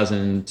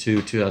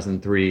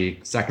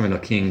 2002-2003 Sacramento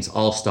Kings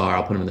All-Star.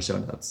 I'll put him in the show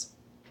notes.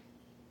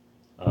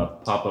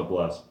 Papa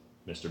bless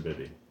Mr.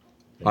 Bibby.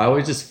 I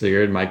always just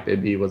figured Mike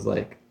Bibby was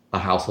like a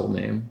household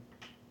name.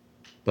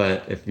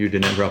 But if you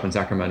didn't grow up in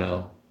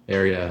Sacramento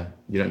area,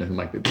 you don't know who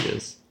Mike Bibby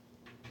is.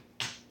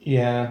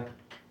 Yeah.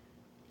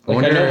 I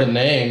Like I know wonder- the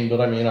name, but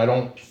I mean I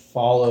don't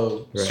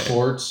follow Right.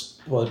 sports.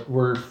 But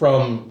we're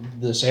from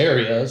this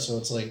area, so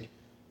it's like,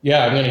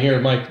 yeah, I'm gonna hear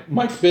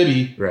Mike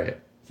Bibby Right.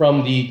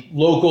 from the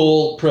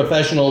local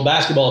professional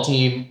basketball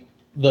team,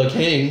 the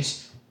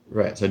Kings.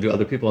 Right. So do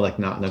other people like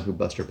not know who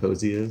Buster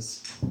Posey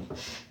is?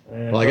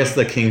 Well, I guess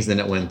the Kings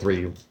didn't win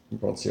 3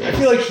 World Series. I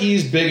feel like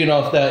he's big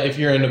enough that if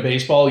you're into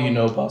baseball, you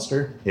know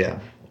Buster. Yeah,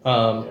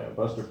 Um, Yeah,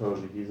 Buster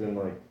Posey. He's in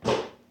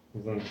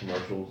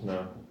commercials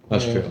now.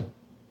 that's Yeah.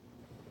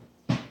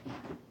 true.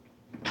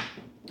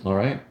 All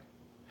right.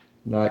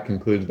 That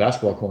concludes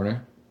basketball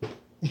corner.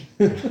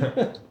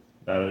 That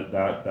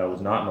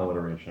was not an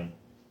alliteration.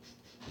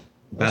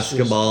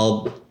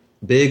 Basketball,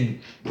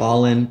 big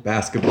ballin'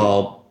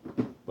 basketball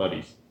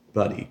Buddies.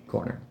 buddy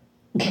corner.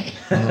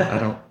 I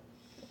don't.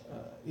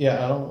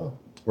 yeah, I don't know.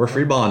 We're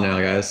free balling now,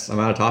 guys. I'm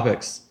out of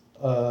topics.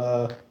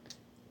 Oh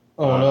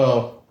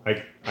no.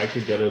 I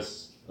could get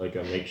us like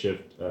a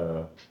makeshift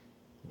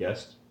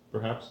guest,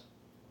 perhaps.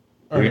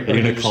 Are you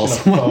gonna just call gonna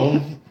someone?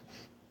 phone?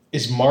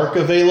 Is Mark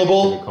We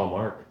available? could call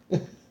Mark.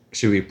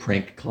 Should we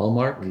prank call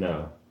Mark?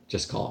 No.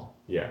 Just call.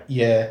 Yeah.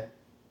 Yeah.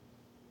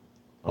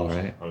 All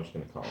right. I'm just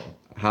gonna call him.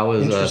 How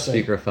is a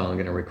Interesting. speakerphone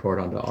going to record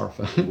onto our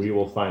phone? We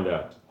will find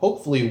out.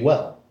 Hopefully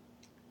well.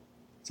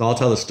 So I'll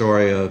tell the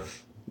story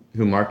of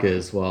who Mark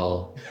is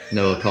while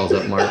Noah calls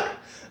up Mark.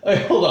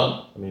 Hey, hold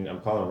on. I mean, I'm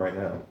calling him right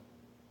now.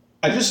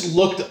 I just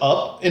looked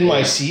up in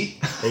my seat,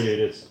 Hey, dude,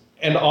 it's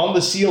and on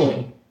the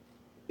ceiling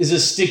is a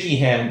sticky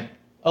hand,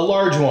 a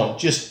large one,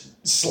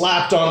 just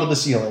slapped onto the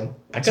ceiling.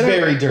 It's couldn't-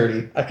 very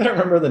dirty. I couldn't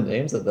remember the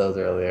names of those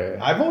earlier.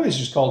 I've always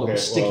just called them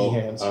okay, sticky well,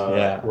 hands.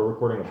 Yeah. We're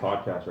recording a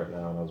podcast right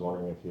now, and I was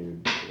wondering if you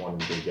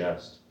wanted to be a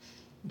guest.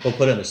 We'll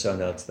put it in the show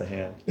notes, the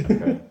hand.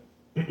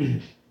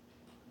 Okay.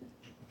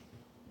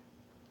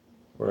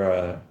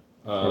 We're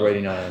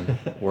waiting on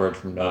word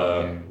from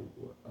Noah. here.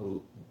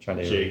 Trying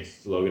to Jake,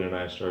 Logan, and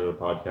I started a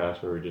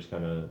podcast where we just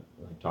kind of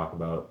talk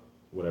about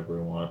whatever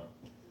we want,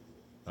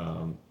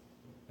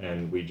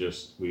 and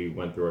we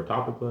went through our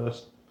topic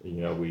list. You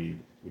know, we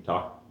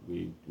talked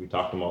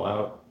them all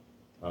out.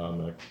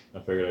 I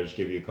figured I'd just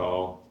give you a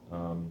call.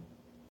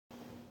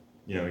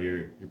 You know,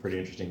 you're a pretty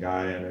interesting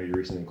guy. I know you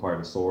recently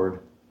acquired a sword.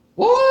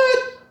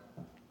 What?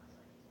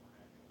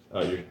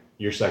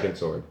 Your second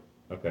sword.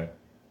 Okay,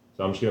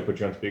 so I'm just gonna put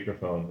you on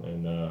speakerphone,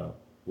 and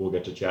we'll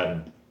get to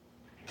chatting.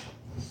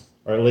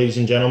 All right, ladies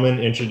and gentlemen,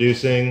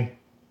 introducing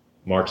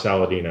Mark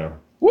Saladino.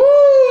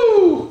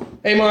 Woo!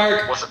 Hey,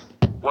 Mark.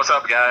 What's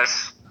up,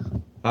 guys?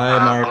 Hi,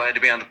 Mark. Glad to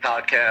be on the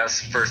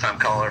podcast. First time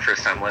caller,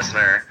 first time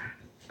listener.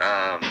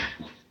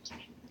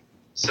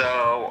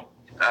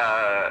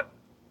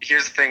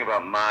 Here's the thing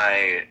about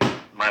my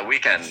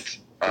weekend.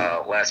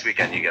 Last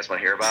weekend, you guys want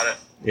to hear about it?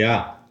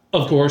 Yeah.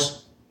 Of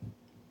course.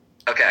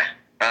 Okay.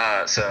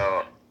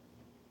 So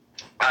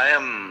I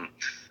am.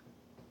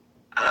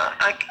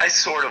 I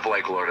sort of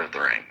like Lord of the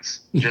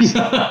Rings. Just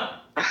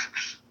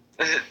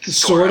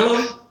Sort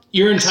of?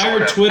 Your entire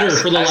Sort of. Twitter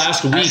for the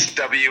last week.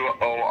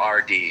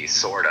 SWORD,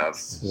 sort of.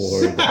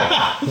 Sword.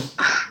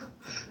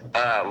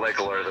 Like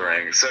Lord of the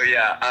Rings. So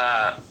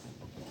yeah,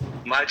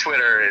 my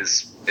Twitter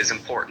is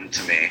important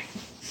to me.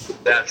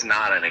 That's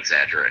not an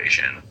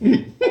exaggeration.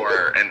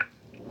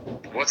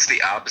 What's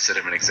the opposite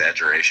of an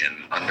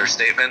exaggeration?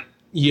 Understatement?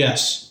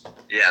 Yes.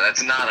 Yeah,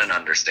 that's not an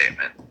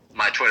understatement.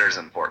 My Twitter is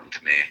important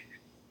to me.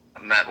 I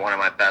met one of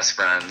my best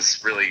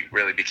friends,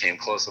 really became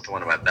close with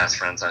one of my best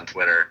friends on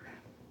Twitter.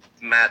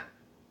 Met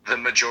the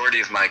majority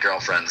of my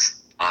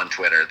girlfriends on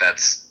Twitter.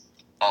 That's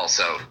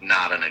also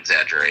not an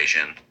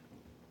exaggeration.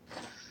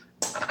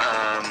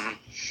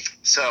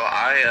 So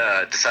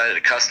I decided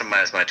to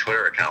customize my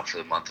Twitter account for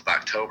the month of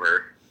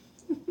October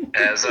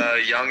as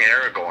a young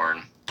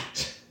Aragorn,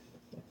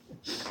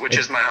 which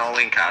is my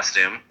Halloween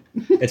costume.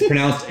 It's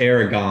pronounced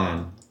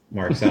Aragon,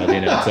 Mark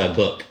Saladino. It's a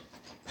book.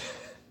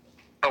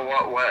 Oh,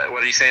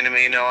 what are you saying to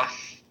me, Noah?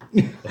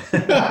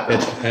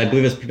 I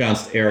believe it's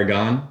pronounced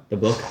Aragon, the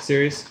book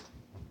series.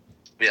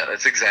 Yeah,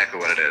 that's exactly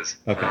what it is.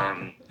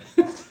 Okay.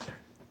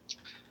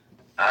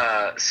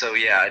 So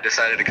yeah, I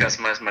decided to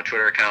customize my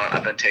Twitter account.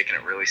 I've been taking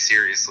it really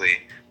seriously.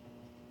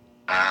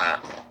 I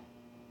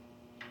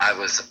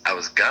was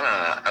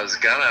gonna.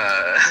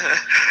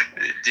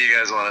 Do you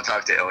guys want to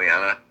talk to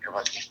Ileana?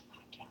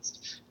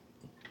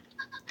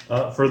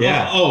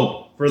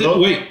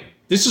 Wait.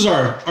 This is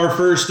our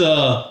first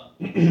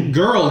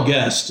girl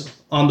guest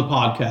on the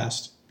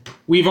podcast.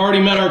 We've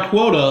already met our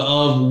quota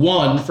of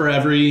 1 for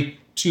every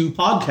 2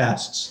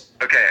 podcasts.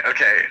 Okay.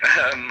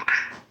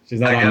 She's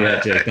not on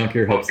yet, Jake. Don't get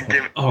your hopes up.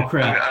 Oh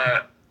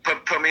crap!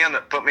 Put me on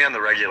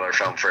the regular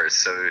phone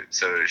first,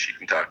 so she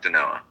can talk to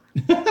Noah.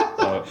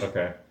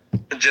 Okay.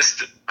 I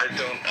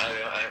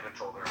haven't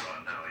told her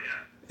about Noah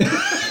yet.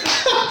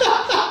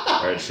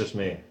 All right, it's just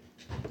me.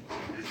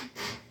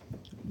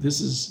 This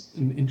is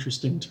an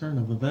interesting turn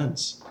of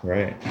events.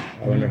 Right.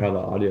 I wonder how the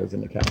audio is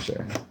going to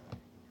capture.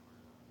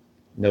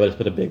 Nobody's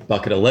put a big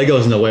bucket of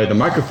Legos in the way of the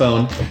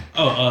microphone.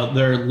 Oh,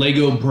 they're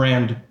Lego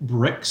brand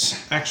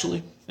bricks,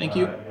 actually. Thank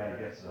you. Yeah, I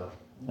guess so.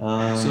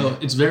 So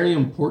it's very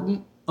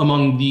important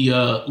among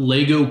the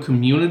Lego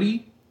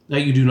community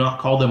that you do not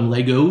call them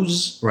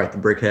Legos. Right, the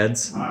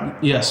brickheads.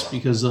 Yes,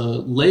 because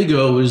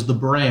Lego is the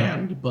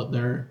brand, but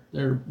they're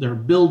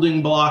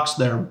building blocks,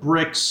 they're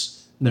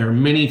bricks, they're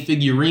mini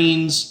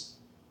figurines.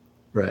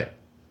 Right.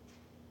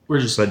 We're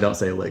just But don't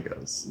say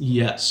Legos.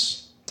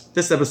 yes.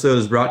 This episode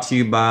is brought to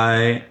you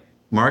by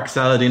Mark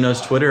Saladino's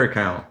Twitter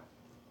account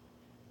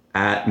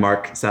at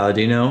Mark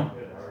Saladino.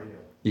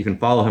 You can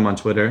follow him on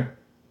Twitter.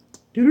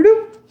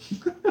 Doo-doo-doo.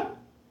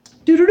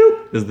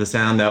 Doo-doo-doo is the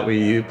sound that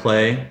we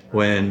play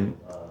when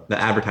the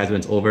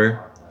advertisement's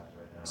over.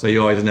 So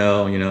you always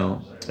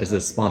know, is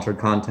this sponsored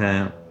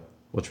content?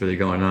 What's really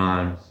going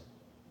on?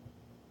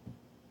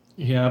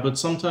 Yeah, but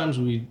sometimes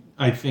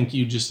I think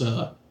you just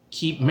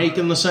keep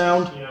making the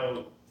sound.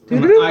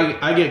 And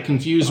I get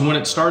confused when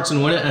it starts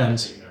and when it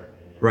ends.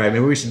 Right,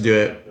 maybe we should do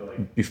it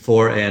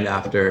before and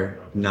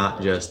after,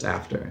 not just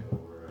after.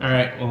 All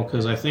right, well,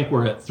 because I think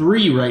we're at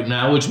 3 right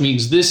now, which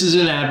means this is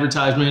an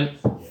advertisement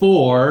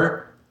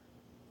for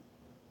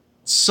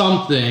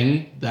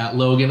something that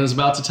Logan is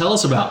about to tell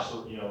us about.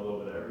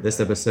 This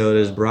episode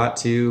is brought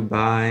to you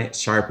by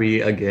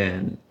Sharpie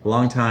again.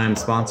 Longtime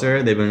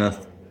sponsor. They've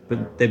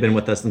been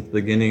with us since the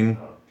beginning.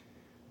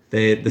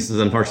 This is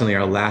unfortunately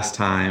our last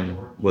time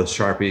with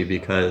Sharpie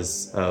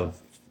because of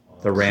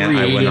the rant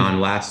I went on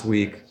last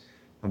week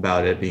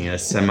about it being a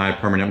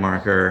semi-permanent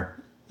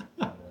marker.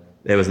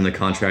 It was in the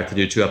contract to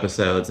do 2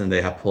 episodes, and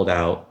they have pulled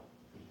out.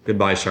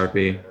 Goodbye,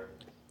 Sharpie.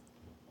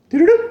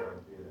 Doo-doo-doo.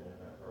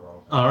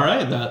 All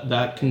right,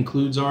 that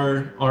concludes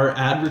our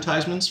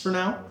advertisements for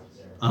now.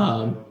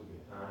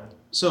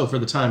 So for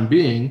the time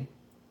being,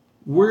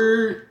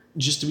 we're,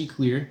 just to be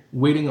clear,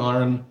 waiting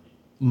on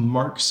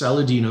Mark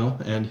Saladino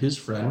and his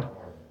friend.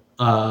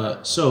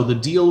 So the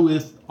deal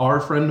with our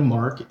friend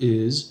Mark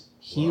is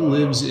he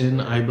lives in,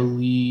 I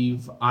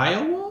believe,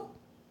 Iowa?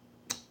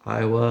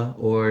 Iowa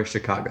or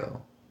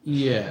Chicago.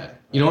 Yeah.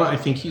 You know what? I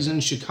think he's in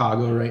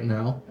Chicago right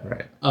now.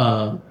 Right.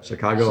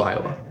 Chicago,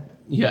 Iowa.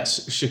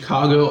 Yes,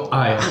 Chicago,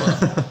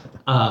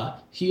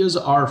 Iowa. He is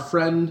our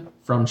friend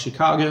from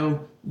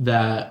Chicago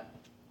that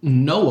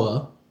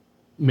Noah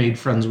made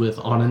friends with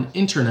on an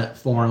internet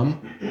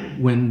forum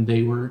when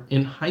they were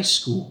in high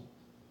school.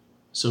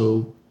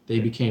 So they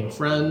became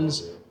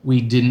friends.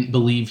 We didn't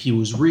believe he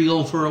was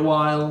real for a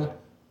while.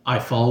 I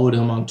followed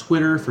him on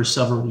Twitter for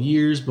several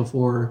years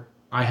before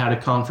I had a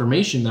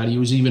confirmation that he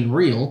was even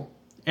real.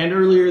 And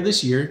earlier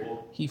this year,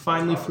 he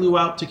finally flew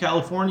out to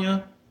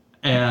California,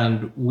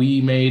 and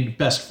we made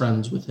best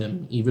friends with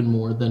him even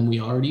more than we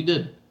already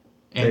did.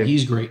 And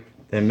he's great.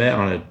 They met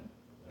on an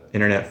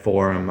internet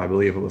forum. I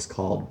believe it was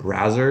called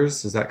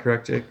Brazzers. Is that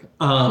correct, Jake?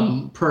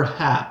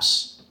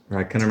 Perhaps. Or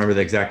I couldn't remember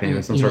the exact name. It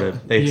was some sort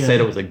of. They said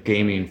it was a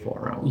gaming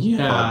forum.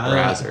 Yeah. Called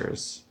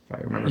Brazzers, if I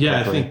remember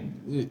correctly. I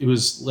think it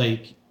was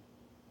like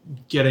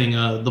getting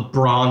the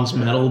bronze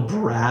medal.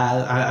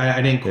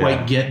 I didn't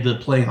quite get the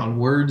play on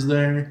words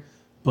there,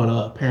 but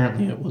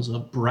apparently it was a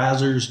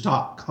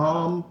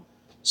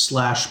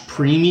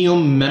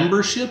brazzers.com/premium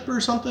membership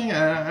or something.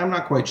 I'm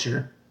not quite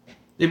sure.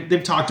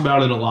 They've talked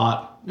about it a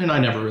lot, and I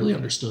never really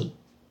understood.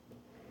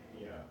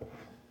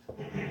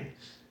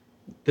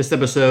 This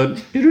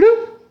episode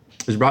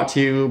is brought to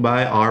you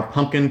by our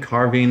pumpkin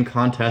carving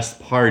contest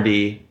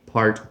party,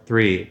 part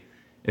 3.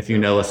 If you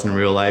know us in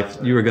real life,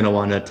 you are going to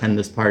want to attend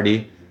this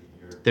party.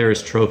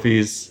 There's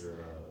trophies.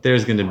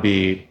 There's going to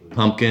be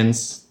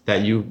pumpkins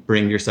that you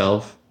bring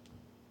yourself.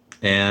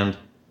 And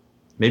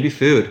maybe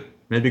food.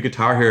 Maybe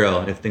Guitar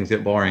Hero if things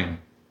get boring.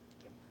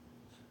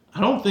 I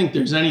don't think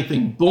there's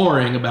anything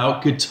boring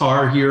about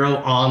Guitar Hero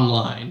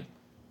Online.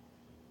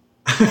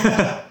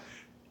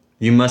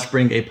 You must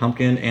bring a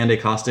pumpkin and a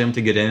costume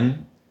to get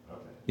in.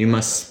 You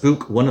must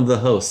spook one of the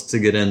hosts to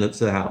get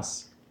into the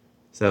house.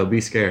 So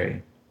be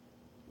scary.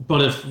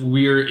 But if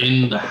we're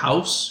in the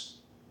house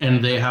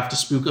and they have to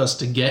spook us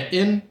to get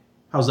in,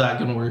 how's that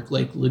going to work,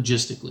 like,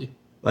 logistically?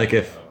 Like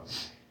if...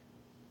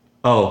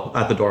 Oh,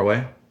 at the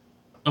doorway.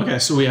 Okay,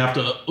 so we have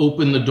to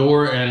open the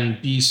door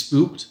and be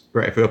spooked?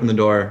 Right, if we open the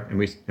door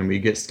and we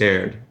get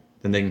scared,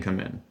 then they can come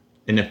in.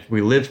 And if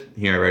we live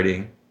here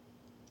already,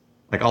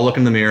 like I'll look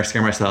in the mirror,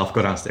 scare myself,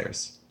 go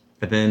downstairs.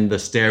 And then the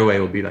stairway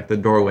will be like the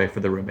doorway for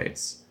the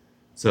roommates.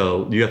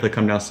 So you have to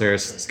come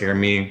downstairs, scare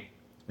me,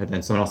 and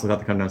then someone else will have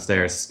to come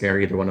downstairs, scare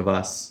either one of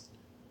us.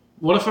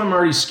 What if I'm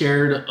already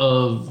scared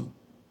of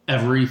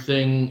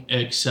everything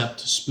except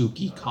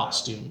spooky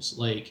costumes?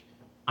 Like,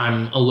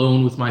 I'm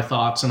alone with my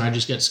thoughts and I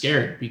just get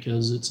scared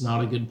because it's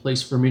not a good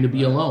place for me to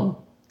be alone.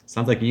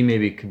 Sounds like you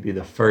maybe could be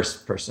the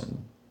first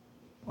person.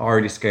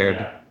 Already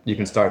scared, you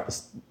can start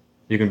this.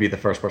 You can be the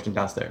first person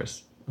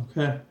downstairs.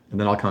 Okay. And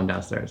then I'll come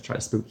downstairs, try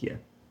to spook you.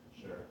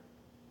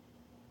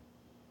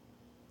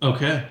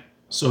 Okay.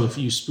 So if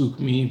you spook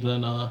me,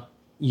 then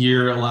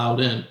you're allowed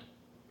in.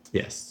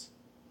 Yes.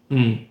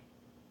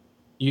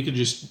 You could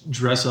just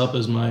dress up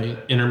as my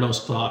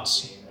innermost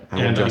thoughts.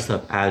 I will dress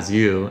up as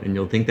you, and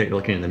you'll think that you're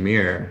looking in the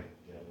mirror.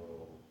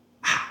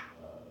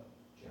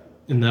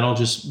 And then it'll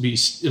just be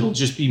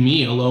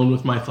me alone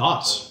with my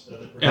thoughts.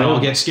 And I'll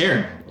get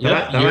scared.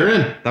 Yep, you're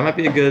in. That might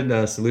be a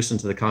good solution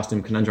to the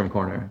costume conundrum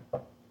corner.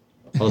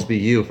 I'll just be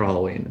you for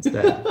Halloween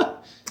instead.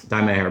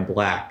 Dye my hair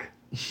black.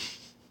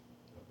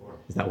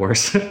 Is that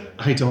worse?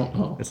 I don't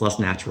know. It's less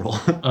natural.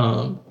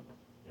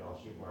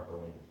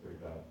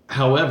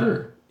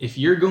 However, if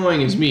you're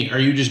going as me, are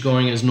you just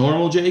going as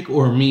normal Jake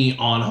or me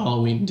on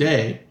Halloween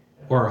day?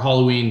 or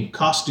Halloween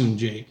costume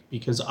Jake,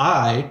 because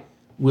I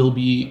will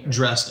be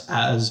dressed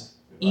as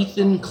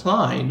Ethan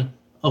Klein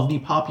of the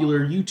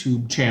popular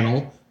YouTube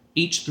channel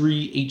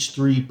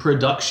H3H3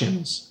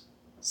 Productions.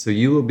 So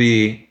you will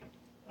be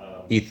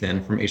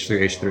Ethan from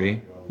H3H3,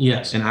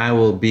 Yes. and I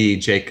will be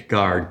Jake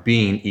Guard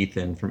being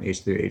Ethan from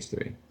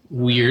H3H3.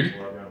 Weird,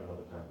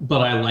 but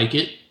I like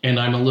it, and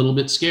I'm a little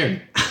bit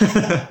scared.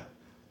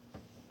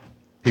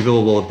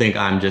 People will think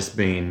I'm just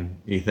being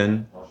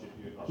Ethan,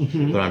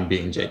 but I'm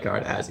being Jake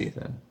Guard as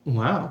Ethan.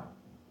 Wow.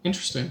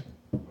 Interesting.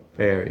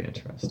 Very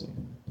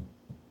interesting.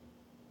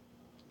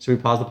 Should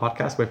we pause the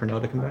podcast, wait for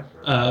Noah to come back?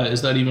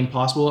 Is that even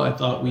possible? I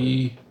thought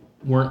we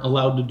weren't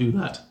allowed to do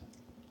that.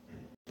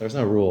 There's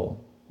no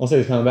rule. I'll say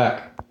he's coming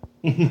back.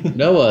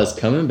 Noah's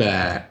coming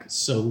back.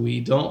 So we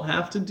don't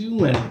have to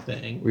do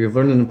anything. We've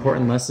learned an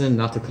important lesson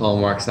not to call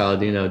Mark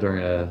Saladino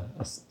during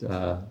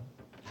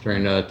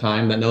a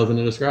time that Noah's going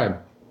to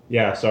describe.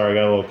 Yeah, sorry, I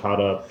got a little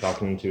caught up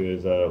talking to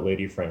his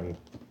lady friend,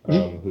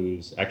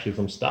 who's actually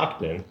from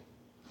Stockton.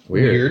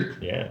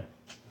 Weird. Yeah,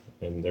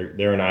 and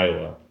they're in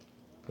Iowa.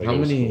 They How go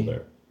to many- school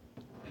there.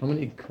 How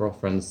many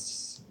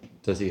girlfriends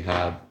does he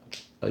have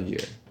a year?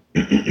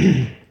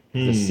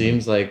 It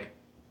seems like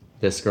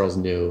this girl's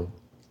new,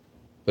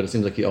 but it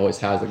seems like he always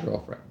has a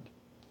girlfriend.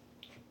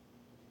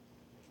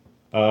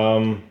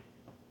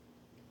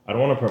 I don't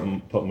want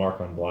to put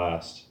Mark on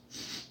blast,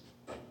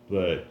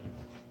 but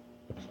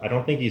I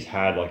don't think he's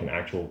had like an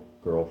actual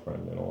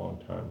girlfriend in a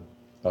long time,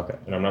 Okay,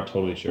 and I'm not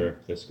totally sure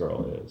if this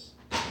girl is.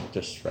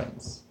 just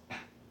friends.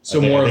 So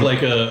I think- more I of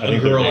think- like I a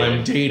think they're girl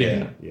I'm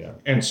dating. Yeah,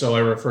 And so I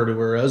refer to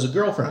her as a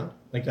girlfriend.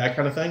 Like that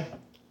kind of thing.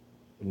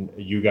 and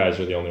you guys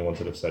are the only ones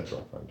that have said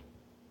girlfriend.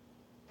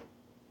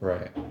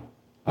 Right.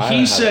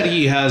 He said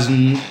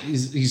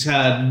he's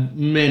had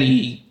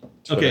many.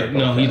 Twitter Okay,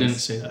 no, he didn't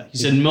girlfriends. say that. He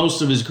said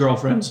most of his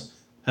girlfriends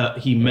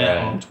he met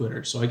Right. on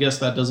Twitter. So I guess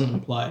that doesn't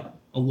imply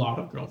a lot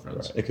of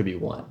girlfriends. It could be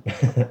one.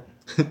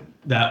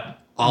 That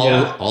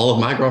All of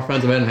my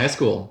girlfriends I met in high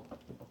school.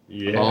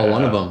 Yeah, All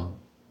one of them.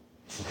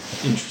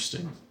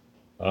 interesting.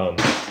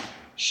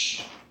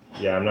 Shh.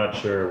 Yeah, I'm not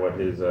sure what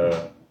his.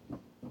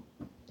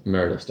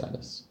 Marital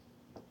status.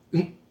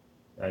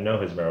 I know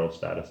his marital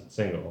status. It's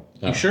single.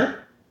 You sure?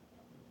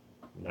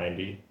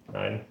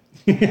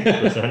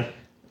 99%.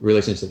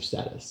 Relationship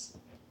status.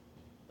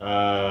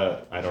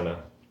 I don't know.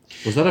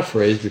 Was that a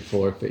phrase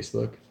before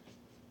Facebook?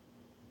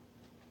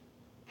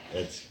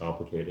 It's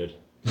complicated.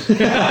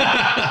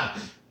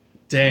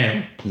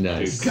 Damn.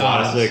 Nice. Dude,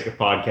 classic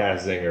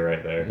podcast zinger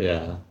right there.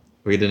 Yeah.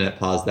 We didn't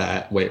pause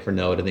that, wait for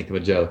Noah to think of a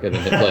joke, and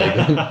then hit play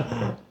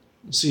again.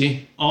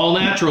 See, all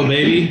natural,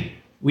 baby.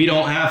 We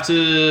don't have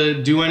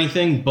to do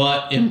anything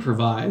but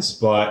improvise.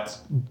 But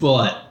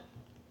But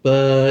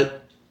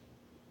But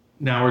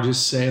now we're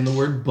just saying the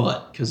word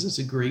but because it's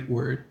a great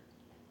word.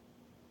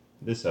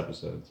 this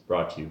episode is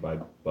brought to you by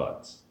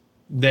Butts.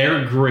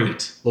 They're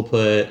great. we'll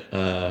put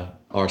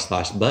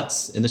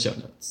r/butts in the show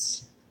notes.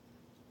 Is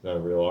that a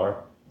real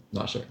R?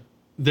 Not sure.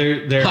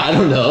 There I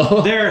don't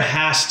know. there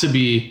has to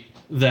be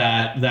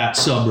that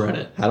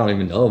subreddit. I don't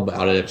even know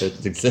about it if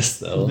it exists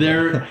though.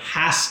 There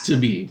has to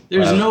be.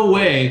 There's Wow. no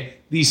way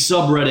the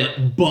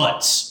subreddit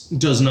butts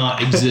does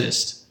not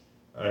exist.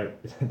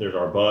 There's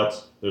our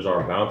Butts. There's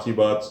our bouncy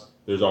Butts.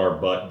 There's our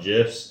butt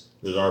gifs.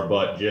 There's our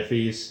butt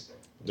jiffies.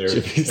 There's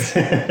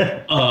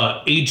Jiffies.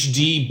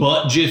 HD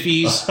butt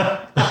jiffies.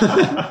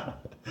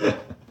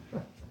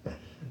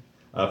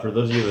 For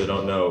those of you that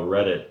don't know,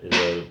 Reddit is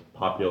a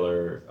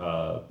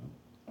popular.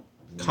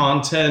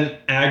 Content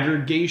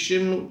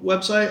aggregation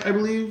website, I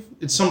believe.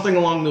 It's something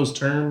along those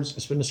terms.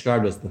 It's been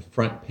described as the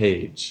front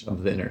page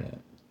of the internet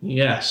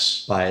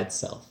Yes. by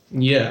itself.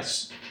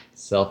 Yes.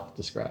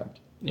 Self-described.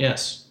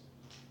 Yes.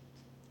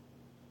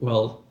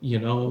 Well, you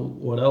know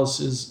what else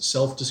is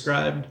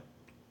self-described?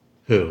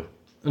 Who?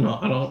 No,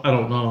 I don't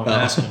know. I'm Oh.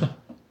 asking.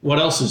 What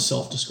else is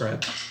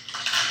self-described?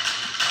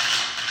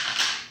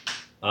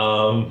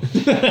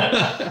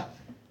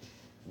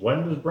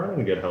 When does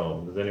Brian get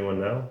home? Does anyone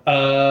know?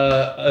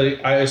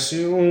 I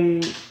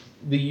assume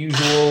the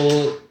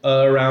usual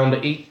around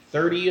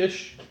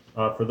 8:30ish.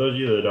 For those of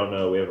you that don't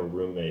know, we have a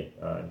roommate,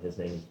 and his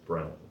name is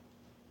Brennan.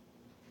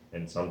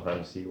 And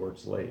sometimes he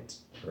works late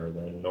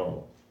than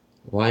normal.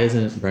 Why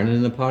isn't Brendan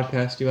in the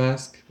podcast, you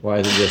ask? Why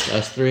is it just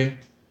us three?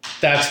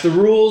 That's the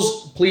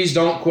rules. Please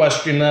don't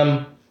question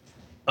them.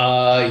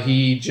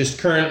 He just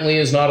currently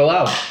is not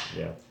allowed.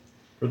 Yeah.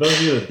 For those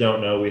of you that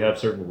don't know, we have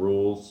certain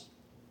rules.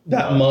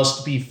 That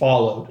must be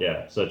followed.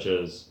 Yeah, such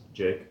as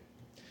Jake.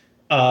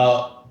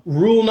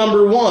 Rule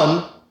number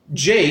 1,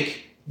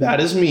 Jake, that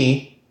is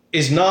me,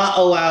 is not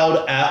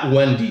allowed at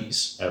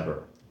Wendy's.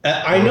 Ever.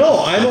 I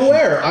know, I'm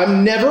aware.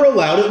 I'm never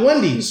allowed at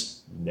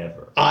Wendy's.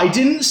 Never. I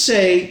didn't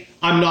say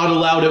I'm not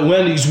allowed at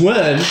Wendy's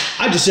when.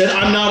 I just said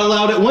I'm not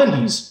allowed at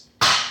Wendy's.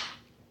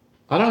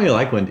 I don't really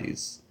like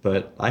Wendy's,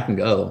 but I can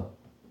go.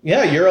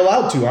 Yeah, you're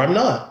allowed to. I'm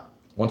not.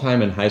 One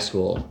time in high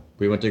school,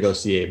 we went to go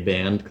see a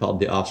band called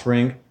The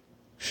Offspring.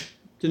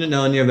 Didn't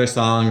know any of their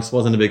songs,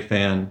 wasn't a big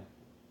fan.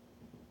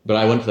 But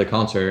I went to the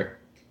concert,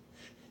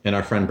 and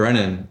our friend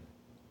Brennan,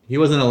 he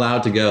wasn't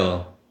allowed to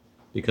go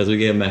because we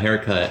gave him a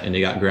haircut and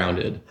he got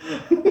grounded.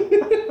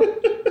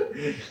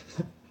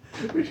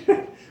 Wait,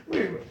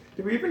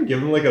 did we even give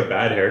him like a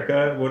bad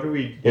haircut? What did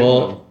we give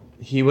Well,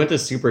 he went to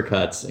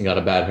Supercuts and got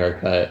a bad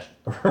haircut.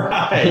 him?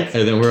 Right.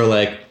 And then we were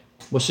like,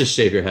 let's just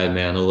shave your head,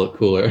 man. It'll look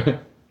cooler.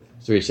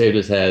 So we shaved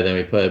his head, then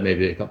we put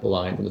maybe a couple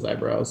lines in his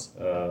eyebrows.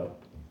 Then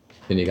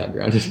he got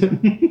grounded.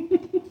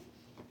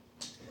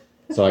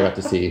 So I got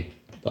to see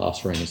The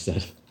Offspring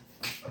instead.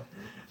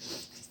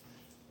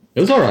 It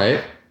was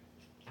alright.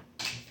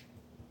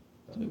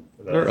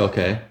 They're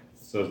okay.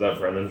 So is that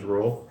Brennan's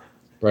rule?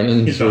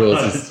 Brendan's He's not rule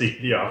allowed to is see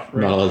the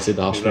Offspring. not allowed to see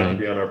The He's not to Offspring.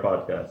 be on our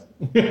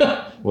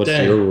podcast. What's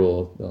Dang. your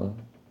rule, though?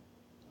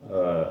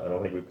 I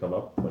don't think we've come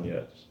up with one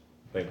yet,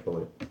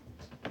 thankfully.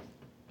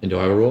 And do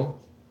I have a rule?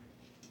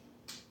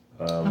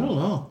 I don't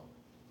know.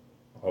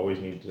 Always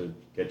need to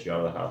get you out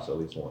of the house at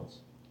least once.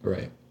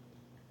 Right.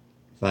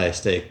 If I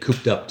stay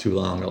cooped up too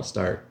long, I'll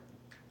start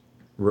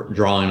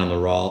drawing on the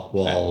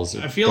walls.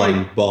 I feel playing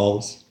like-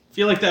 balls. I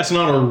feel like that's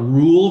not a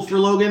rule for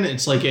Logan.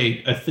 It's like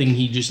a thing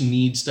he just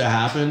needs to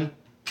happen.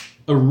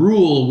 A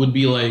rule would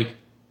be like,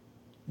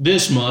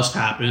 this must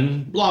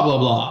happen, blah, blah,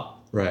 blah.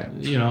 Right.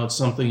 You know, it's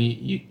something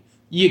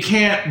you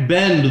can't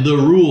bend the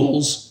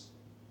rules,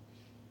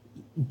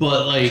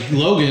 but like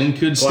Logan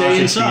could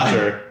stay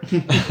inside.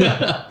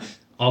 Teacher.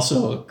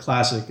 Also a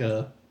classic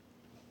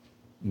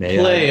May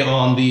play I?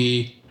 on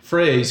the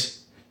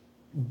phrase,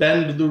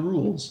 bend the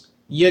rules.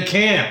 You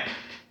can't.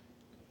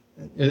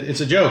 It's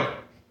a joke.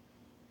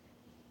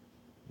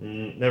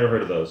 Never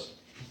heard of those.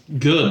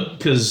 Good,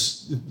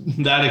 because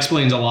that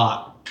explains a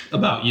lot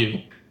about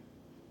you.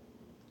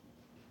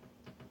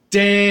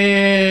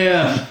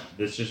 Damn.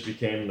 This just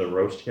became the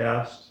roast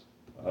cast.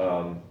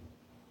 I'm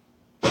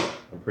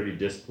pretty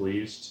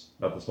displeased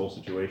about this whole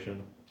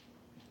situation.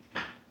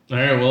 All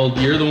right, well,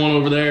 you're the one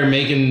over there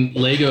making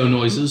Lego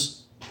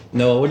noises.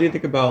 No, what do you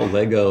think about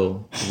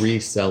Lego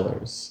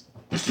resellers?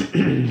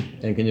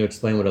 And can you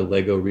explain what a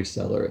Lego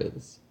reseller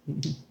is?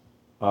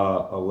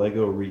 A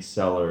Lego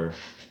reseller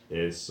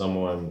is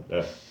someone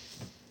that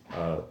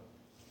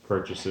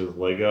purchases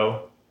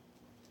Lego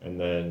and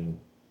then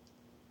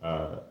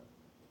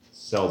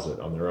sells it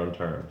on their own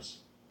terms.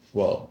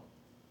 Well,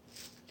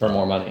 for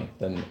more money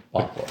than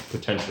bought for.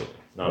 Potentially,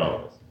 not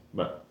always,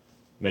 but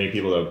many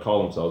people that would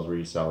call themselves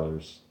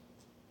resellers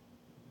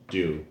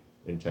do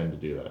intend to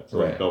do that. So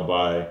like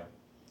Right.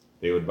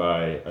 they would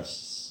buy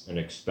an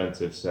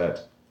expensive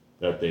set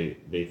that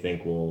they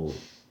think will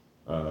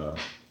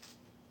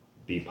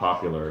be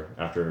popular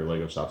after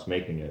Lego stops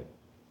making it,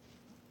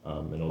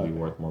 and it'll be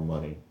worth more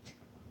money.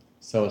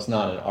 So it's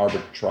not an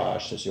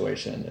arbitrage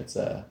situation. It's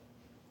a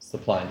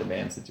supply and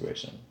demand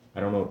situation. I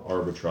don't know what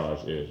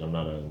arbitrage is. I'm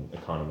not an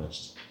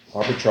economist.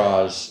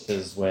 Arbitrage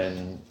is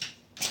when,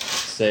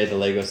 say, the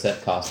Lego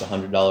set costs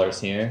 $100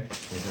 here,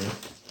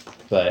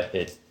 but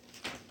it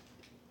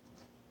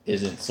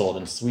isn't sold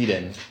in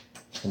Sweden,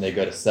 and they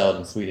go to sell it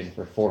in Sweden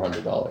for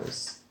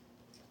 $400.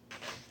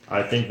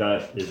 I think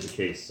that is the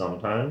case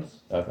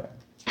sometimes. Okay.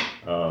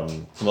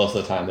 Um, So most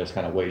of the time, there's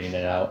kind of waiting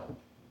it out.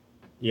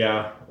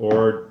 Yeah,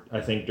 or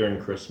I think during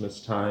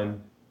Christmas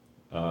time,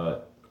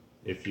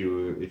 if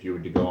you were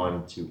to go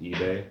on to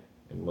eBay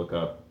and look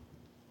up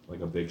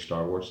like a big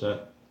Star Wars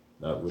set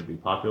that would be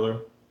popular,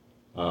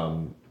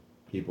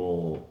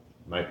 people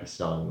might be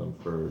selling them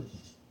for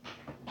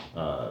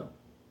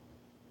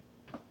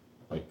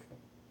like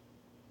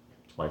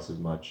twice as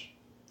much.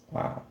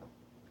 Wow.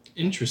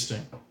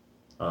 Interesting.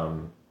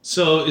 Um,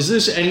 So, is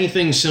this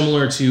anything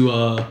similar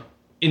to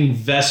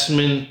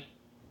investment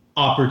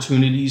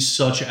opportunities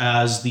such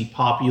as the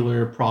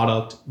popular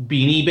product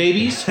Beanie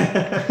Babies?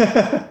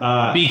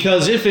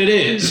 Because if it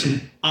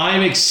is,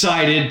 I'm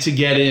excited to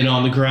get in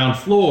on the ground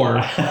floor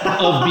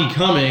of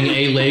becoming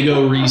a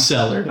Lego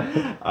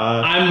reseller.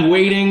 I'm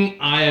waiting.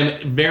 I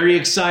am very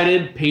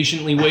excited,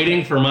 patiently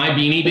waiting for my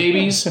Beanie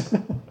Babies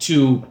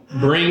to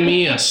bring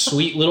me a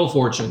sweet little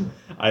fortune.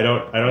 I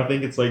don't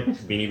think it's like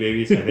Beanie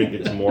Babies. I think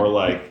it's more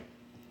like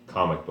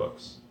comic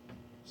books.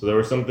 So there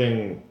was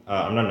something,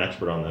 I'm not an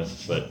expert on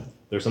this, but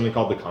there's something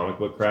called the comic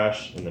book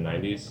crash in the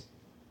 90s.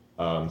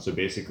 So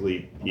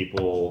basically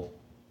people,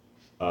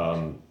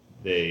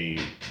 the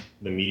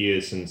media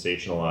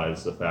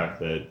sensationalized the fact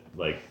that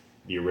like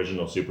the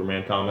original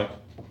Superman comic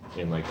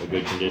in like a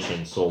good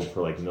condition sold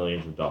for like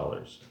millions of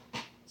dollars.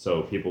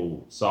 So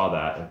people saw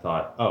that and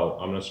thought, oh,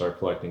 I'm going to start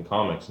collecting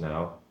comics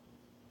now.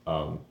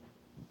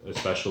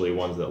 Especially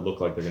ones that look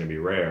like they're going to be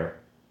rare,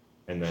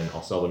 and then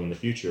I'll sell them in the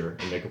future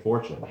and make a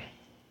fortune.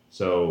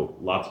 So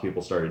lots of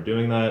people started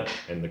doing that,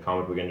 and the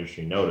comic book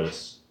industry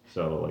noticed.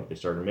 So like they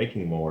started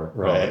making more.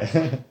 Right.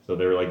 So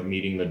they were like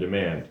meeting the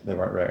demand. They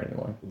weren't rare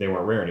anymore. They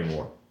weren't rare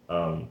anymore.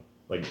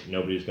 Like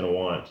nobody's going to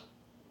want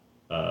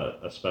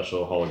a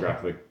special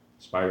holographic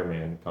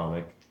Spider-Man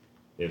comic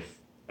if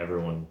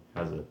everyone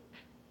has it.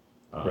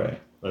 Right.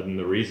 And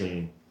the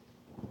reason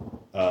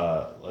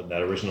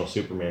that original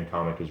Superman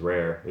comic is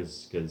rare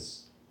is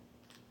because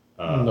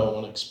No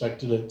one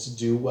expected it to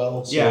do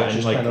well. So yeah, it's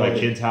and just like kinda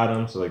kids had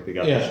them, so like they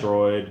got Yeah.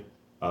 destroyed.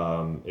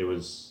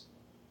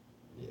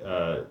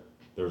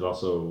 there was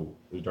also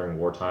it was during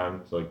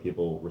wartime, so like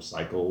people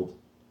recycled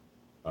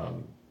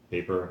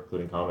paper,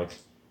 including comics,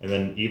 and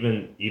then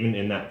even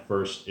in that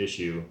first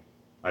issue,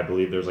 I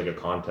believe there's like a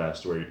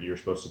contest where you're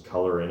supposed to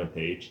color in a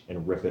page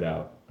and rip it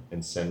out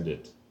and send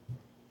it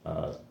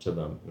to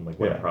them and like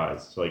win a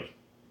prize. So like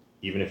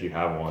even if you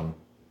have one,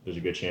 there's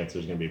a good chance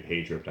there's going to be a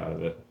page ripped out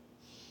of it.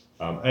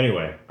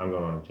 Anyway, I'm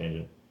going on a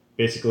tangent.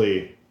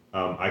 Basically,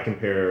 I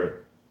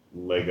compare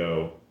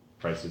Lego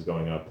prices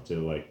going up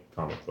to like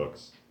comic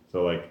books.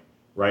 So like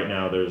right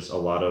now, there's a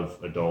lot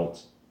of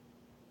adult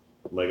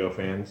Lego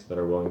fans that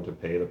are willing to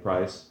pay the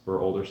price for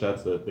older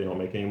sets that they don't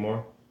make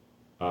anymore.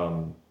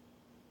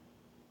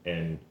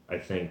 And I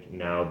think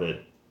now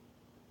that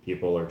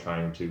people are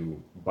trying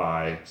to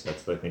buy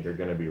sets that I think are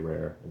going to be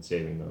rare and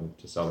saving them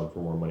to sell them for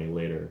more money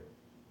later,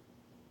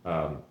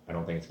 I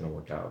don't think it's going to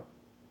work out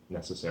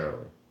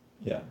necessarily.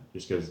 Yeah.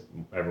 Just because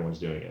everyone's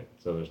doing it.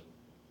 So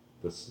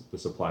there's the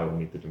supply will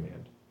meet the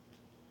demand.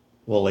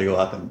 Well, Lego will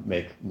have to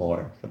make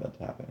more for that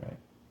to happen, right?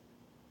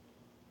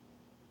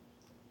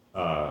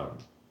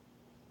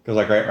 Because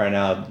like right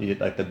now, you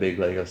get like the big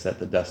Lego set,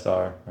 the Death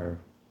Star, or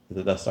is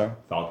it Death Star?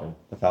 Falcon.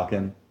 The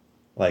Falcon.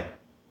 Like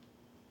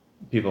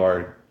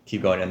people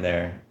keep going in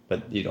there,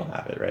 but you don't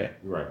have it, right?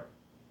 Right.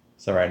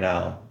 So right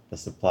now, the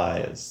supply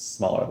is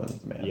smaller than the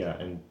demand. Yeah,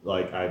 and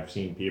like I've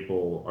seen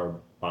people are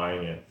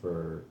buying it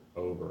for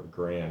over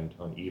 $1,000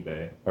 on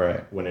eBay. All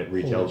right. When it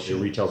retails for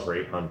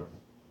 $800.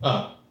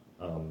 Oh,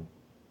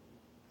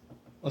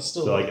 That's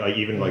still so like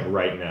even like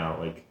right now,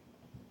 like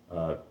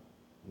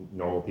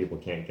normal people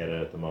can't get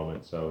it at the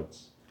moment, so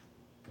it's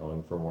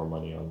going for more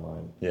money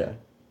online. Yeah.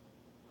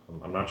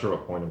 I'm not sure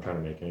what point I'm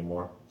trying to make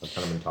anymore. I've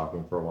kind of been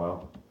talking for a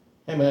while.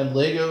 Hey man,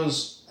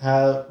 Legos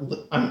have.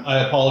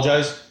 I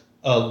apologize.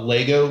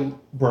 Lego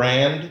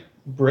brand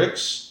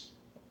bricks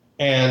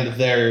and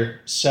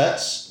their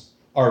sets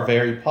are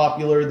very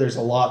popular. There's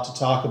a lot to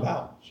talk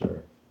about.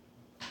 Sure.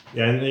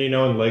 Yeah,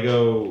 and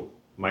Lego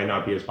might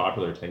not be as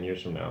popular 10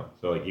 years from now.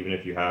 So like even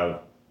if you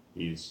have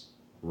these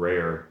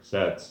rare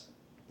sets,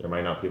 there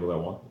might not be people that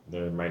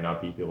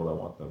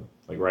want them.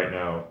 Like right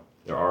now,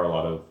 there are a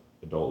lot of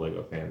adult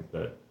Lego fans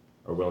that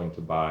are willing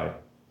to buy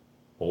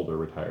older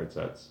retired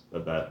sets,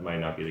 but that might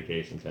not be the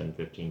case in 10,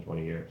 15,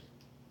 20 years.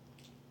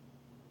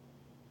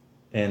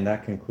 And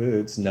that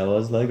concludes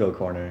Noah's Lego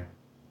Corner.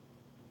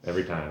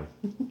 Every time.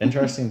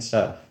 Interesting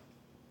stuff.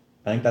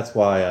 I think that's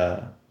why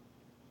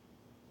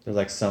there's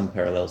like some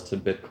parallels to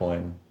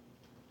Bitcoin.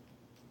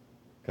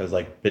 Because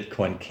like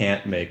Bitcoin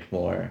can't make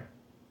more.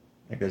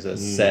 Like there's a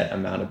set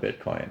amount of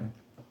Bitcoin.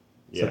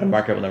 So the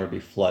market will never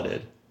be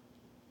flooded.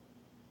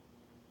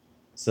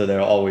 So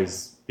they'll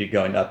always be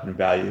going up in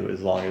value as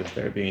long as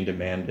they're being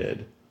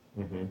demanded.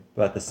 Mm-hmm.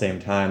 But at the same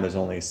time, there's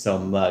only so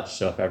much.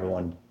 So if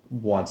everyone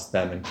wants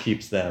them and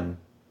keeps them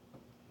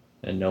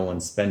and no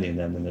one's spending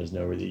them, then there's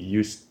no really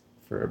use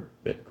for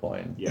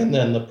Bitcoin. Yeah. And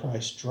then the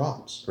price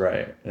drops.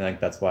 Right. And I think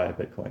that's why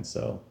Bitcoin's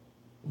so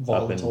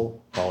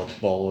volatile.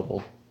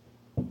 Volatile.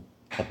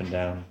 Up and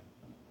down.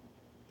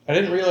 I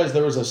didn't realize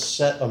there was a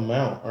set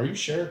amount. Are you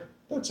sure?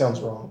 That sounds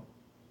wrong.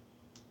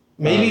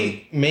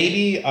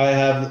 Maybe I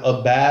have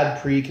a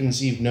bad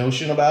preconceived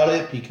notion about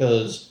it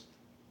because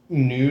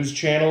news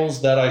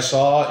channels that I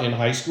saw in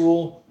high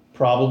school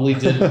probably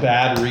did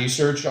bad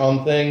research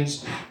on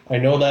things. I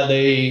know that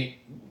they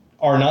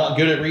are not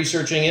good at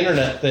researching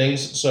internet things,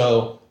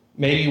 so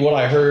maybe what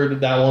I heard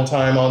that one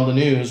time on the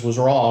news was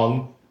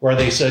wrong, where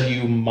they said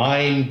you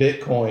mine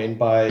Bitcoin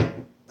by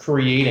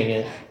creating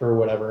it or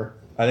whatever.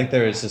 I think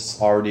there's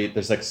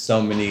like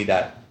so many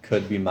that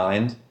could be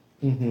mined.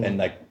 Mm-hmm. And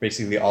like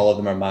basically all of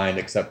them are mined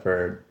except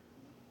for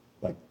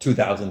like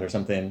 2,000 or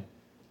something,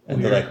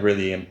 and they're like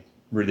really,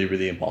 really,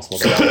 really impossible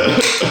to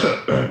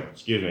mine.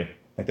 Excuse me.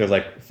 Like there's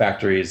like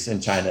factories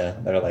in China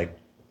that are like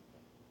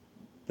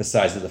the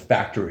size of the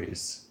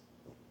factories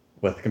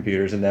with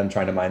computers in them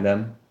trying to mine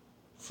them.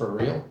 For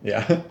real?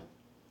 Yeah.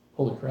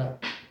 Holy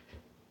crap.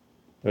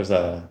 There's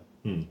Aiden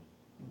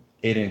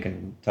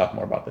can talk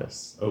more about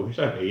this. Oh, we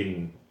should have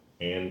Aiden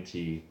and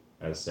T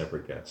as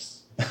separate guests.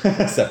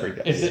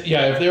 Separate guests.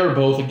 If they were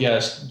both a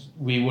guest,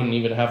 we wouldn't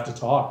even have to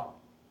talk.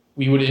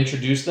 We would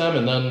introduce them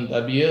and then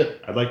that'd be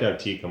it. I'd like to have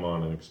T come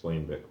on and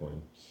explain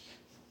Bitcoin.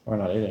 Or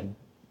not Aiden.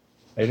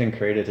 Aiden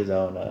created his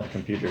own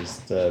computers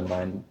to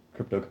mine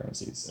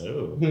cryptocurrencies.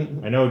 Oh,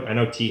 I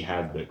know T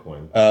had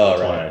Bitcoin. Oh,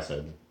 that's right. why I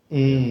said.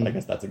 I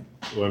guess that's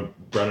When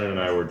Brennan and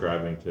I were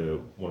driving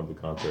to one of the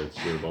concerts,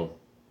 we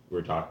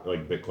were talking,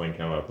 like Bitcoin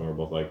came up and we were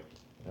both like,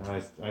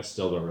 I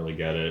still don't really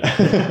get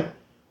it.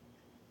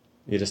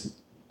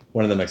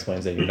 One of them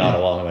explains that you're not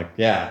alone. I'm like,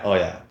 yeah, oh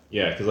yeah.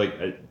 Yeah, because like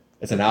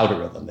it's an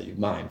algorithm that you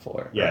mine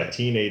for. Yeah, right?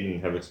 T and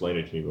Aiden have explained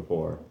it to me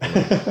before.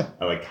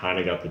 I kind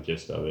of got the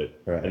gist of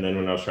it. Right. And then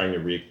when I was trying to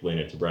re-explain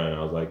it to Brennan,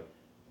 I was like,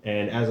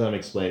 and as I'm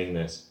explaining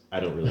this, I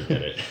don't really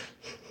get it.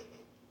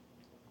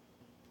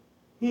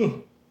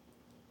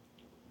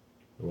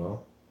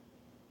 Well.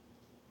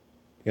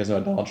 You guys know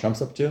what Donald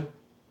Trump's up to?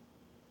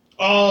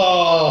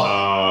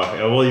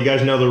 Well, you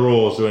guys know the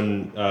rules.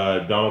 When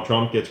Donald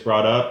Trump gets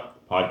brought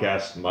up,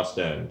 podcast must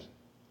end.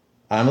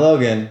 I'm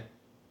Logan.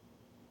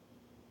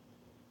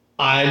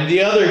 I'm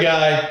the other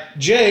guy,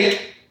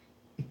 Jake.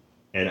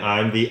 And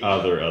I'm the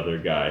other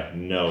guy,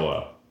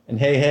 Noah. And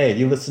hey,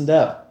 you listened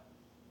up.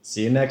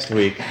 See you next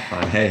week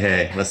on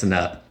Hey, listen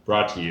up.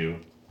 Brought to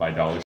you by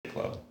Dollar Shave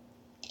Club.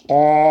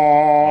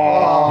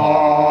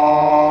 Oh.